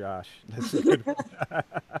hates Josh. That's a good one.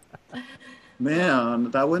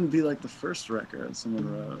 Man, that wouldn't be like the first record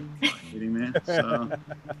someone wrote. Are you kidding me? So,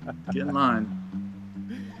 get in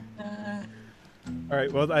line. All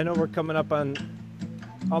right, well, I know we're coming up on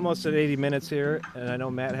almost at 80 minutes here, and I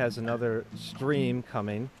know Matt has another stream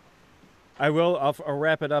coming. I'll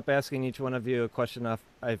wrap it up asking each one of you a question off.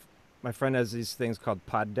 My friend has these things called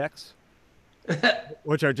pod decks,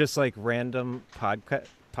 which are just like random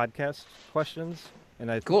podcast questions,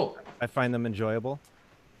 and Cool. I find them enjoyable.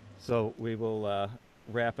 So we will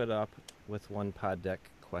wrap it up with one pod deck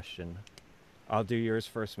question. I'll do yours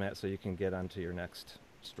first, Matt, so you can get onto your next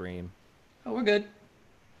stream. Oh, we're good.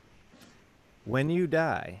 When you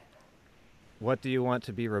die, what do you want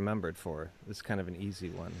to be remembered for? This is kind of an easy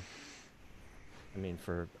one. I mean,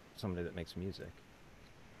 for somebody that makes music.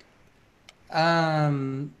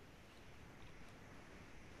 I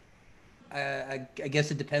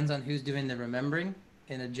guess it depends on who's doing the remembering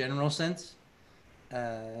in a general sense.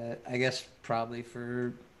 I guess probably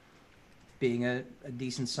for being a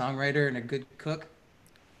decent songwriter and a good cook.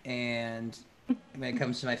 And when it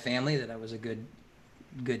comes to my family, that I was a good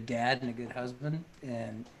dad and a good husband.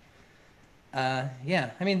 And yeah,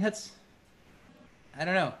 I mean, I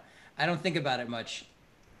don't know. I don't think about it much.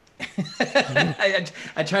 I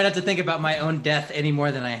try not to think about my own death any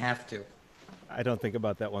more than I have to. I don't think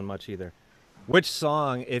about that one much either. Which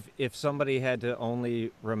song, if somebody had to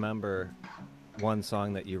only remember one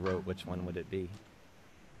song that you wrote, which one would it be?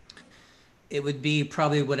 It would be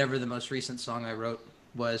probably whatever the most recent song I wrote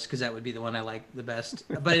was, because that would be the one I like the best.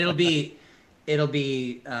 But it'll be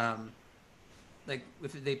like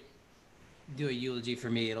if they do a eulogy for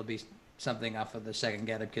me, it'll be something off of the second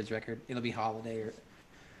Get Up Kids record. It'll be Holiday or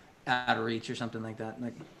Out of Reach or something like that.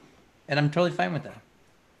 And I'm totally fine with that.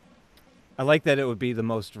 I like that it would be the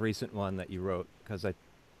most recent one that you wrote, because I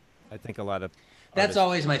think a lot of That's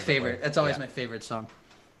always my favorite. play. That's always Yeah. my favorite song.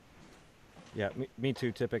 Yeah, me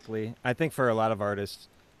too. Typically, I think for a lot of artists,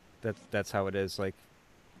 that's how it is. Like,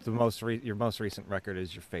 your most recent record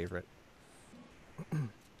is your favorite.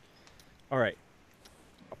 All right,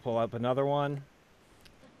 I'll pull up another one.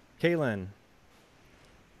 Kailynn,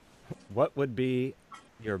 what would be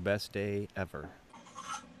your best day ever?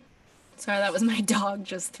 Sorry, that was my dog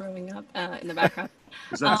just throwing up in the background.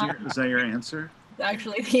 Is that your answer?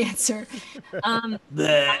 Actually, the answer.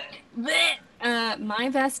 Bleh. My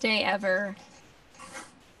best day ever,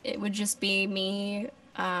 it would just be me,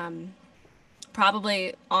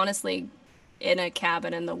 probably, honestly, in a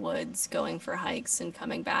cabin in the woods, going for hikes and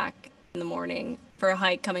coming back in the morning for a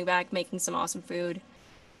hike, coming back, making some awesome food,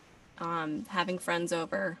 having friends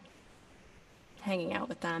over, hanging out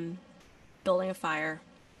with them, building a fire,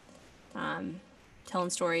 telling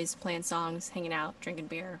stories, playing songs, hanging out, drinking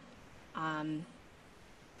beer,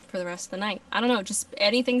 for the rest of the night. I don't know, just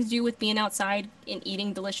anything to do with being outside and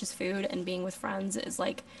eating delicious food and being with friends is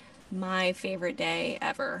like my favorite day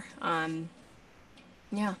ever.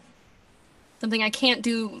 Yeah. Something I can't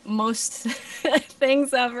do most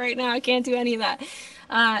things of right now. I can't do any of that.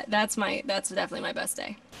 That's definitely my best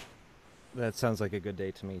day. That sounds like a good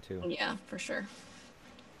day to me too. Yeah, for sure.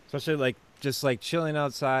 Especially just chilling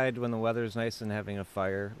outside when the weather's nice and having a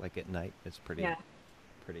fire like at night. It's pretty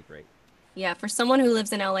great. Yeah, for someone who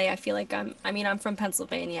lives in LA, I feel like I'm from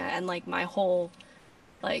Pennsylvania, and like my whole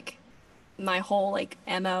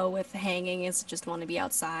MO with hanging is just want to be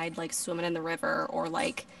outside, like swimming in the river or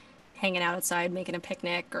like hanging out outside, making a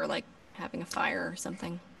picnic or like having a fire or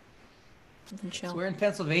something. Something chill. So where in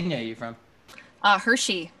Pennsylvania are you from?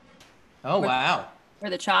 Hershey. Oh, wow. Where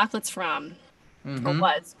the chocolate's from. Mm-hmm.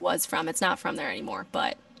 Or was from. It's not from there anymore,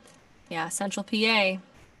 but yeah, Central PA.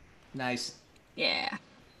 Nice. Yeah.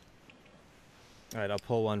 All right, I'll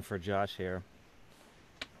pull one for Josh here.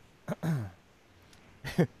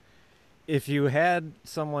 If you had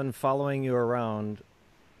someone following you around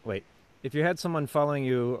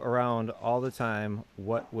all the time,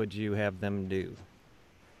 what would you have them do?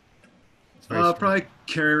 I'll probably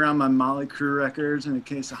carry around my Molly Crew records and a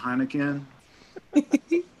case of Heineken.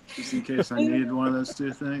 Just in case I needed one of those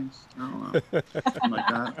two things. I don't know. Something like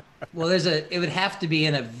that. Well, it would have to be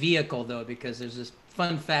in a vehicle though, because there's this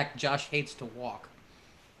fun fact: Josh hates to walk.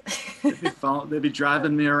 They'd be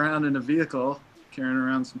driving me around in a vehicle, carrying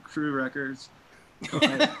around some Crew records,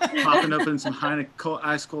 popping open some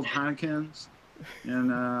ice cold Heinekens, and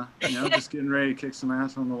just getting ready to kick some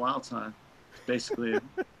ass on the wild side. It's basically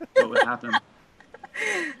what would happen.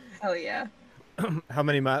 Oh yeah. How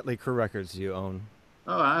many Motley Crue records do you own?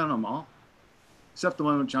 Oh, I own them all, except the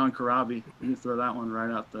one with John Corabi. You throw that one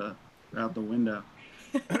right out the window.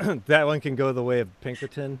 That one can go the way of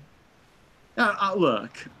Pinkerton. Yeah,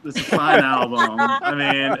 look, it's a fine album. I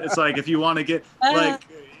mean, it's like if you want to get like,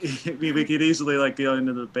 we could easily like go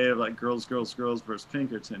into the debate of like girls versus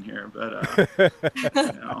Pinkerton here, but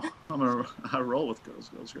you know, I roll with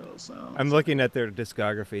girls. So I'm looking at their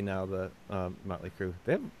discography now. The Motley Crue.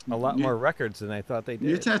 They have a lot more records than I thought they did.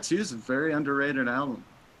 New Tattoo is a very underrated album.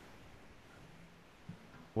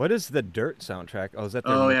 What is the Dirt soundtrack? Oh, is that?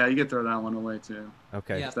 Oh yeah, you could throw that one away too.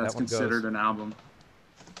 Okay, Yeah. If that's considered an album.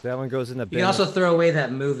 That one goes in the bin. You can also throw away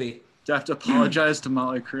that movie. Do I have to apologize to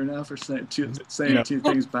Motley Crue now for saying two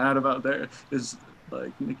things bad about there? Is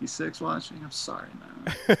like Nikki Sixx watching? I'm sorry,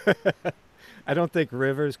 man. I don't think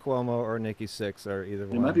Rivers, Cuomo, or Nikki Sixx are either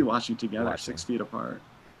one. They might be watching together, 6 feet apart.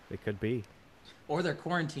 They could be. Or they're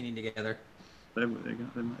quarantining together. They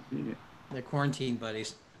might be. They're quarantine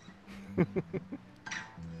buddies.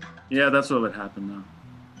 Yeah, that's what would happen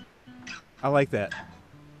though. I like that.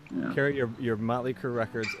 Yeah. Carry your Motley Crue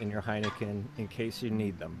records and your Heineken in case you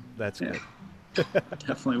need them. That's good.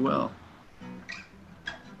 Definitely will.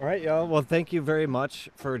 All right, y'all. Well, thank you very much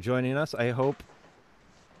for joining us. I hope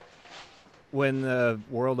when the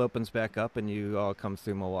world opens back up and you all come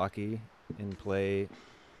through Milwaukee and play,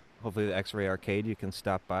 hopefully the X-Ray Arcade, you can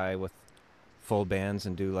stop by with full bands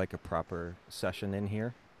and do like a proper session in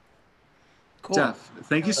here. Cool. Jeff,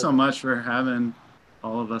 thank you so much for having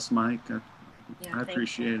all of us, Mike. I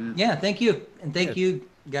appreciate it. Yeah, thank you. And thank you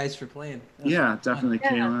guys for playing. Yeah, definitely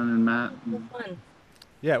Kailynn and Matt. Fun.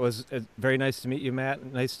 Yeah, it was very nice to meet you,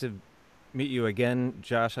 Matt. Nice to meet you again,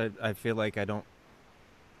 Josh. I feel like I don't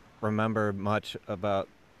remember much about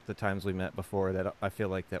the times we met before. That I feel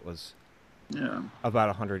like that was about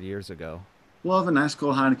 100 years ago. We'll have a nice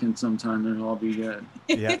cold Heineken sometime and it'll all be good.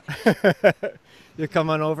 Yeah. You come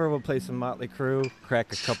on over, we'll play some Motley Crue,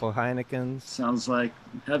 crack a couple Heinekens. Sounds like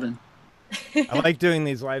heaven. I like doing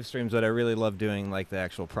these live streams, but I really love doing like the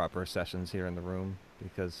actual proper sessions here in the room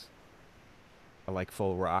because I like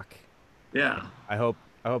full rock. Yeah. I hope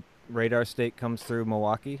Radar State comes through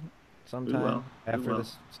Milwaukee sometime after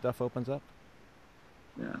this stuff opens up.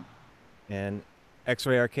 Yeah. And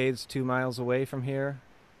X-Ray Arcade's 2 miles away from here.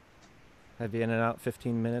 Have you in and out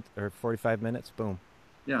 15 minutes or 45 minutes? Boom.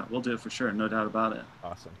 Yeah, we'll do it for sure. No doubt about it.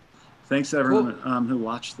 Awesome. Thanks everyone who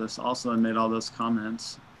watched this also and made all those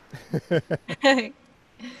comments.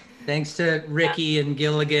 Thanks to Ricky and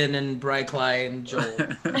Gilligan and Brykly and Joel.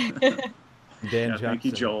 Dan Johnson. Thank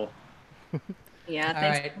you, Joel. Yeah,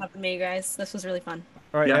 thanks for having me, guys. This was really fun.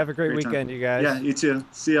 All right, have a great weekend, you guys. Yeah, you too.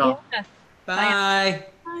 See y'all. Yeah. Bye.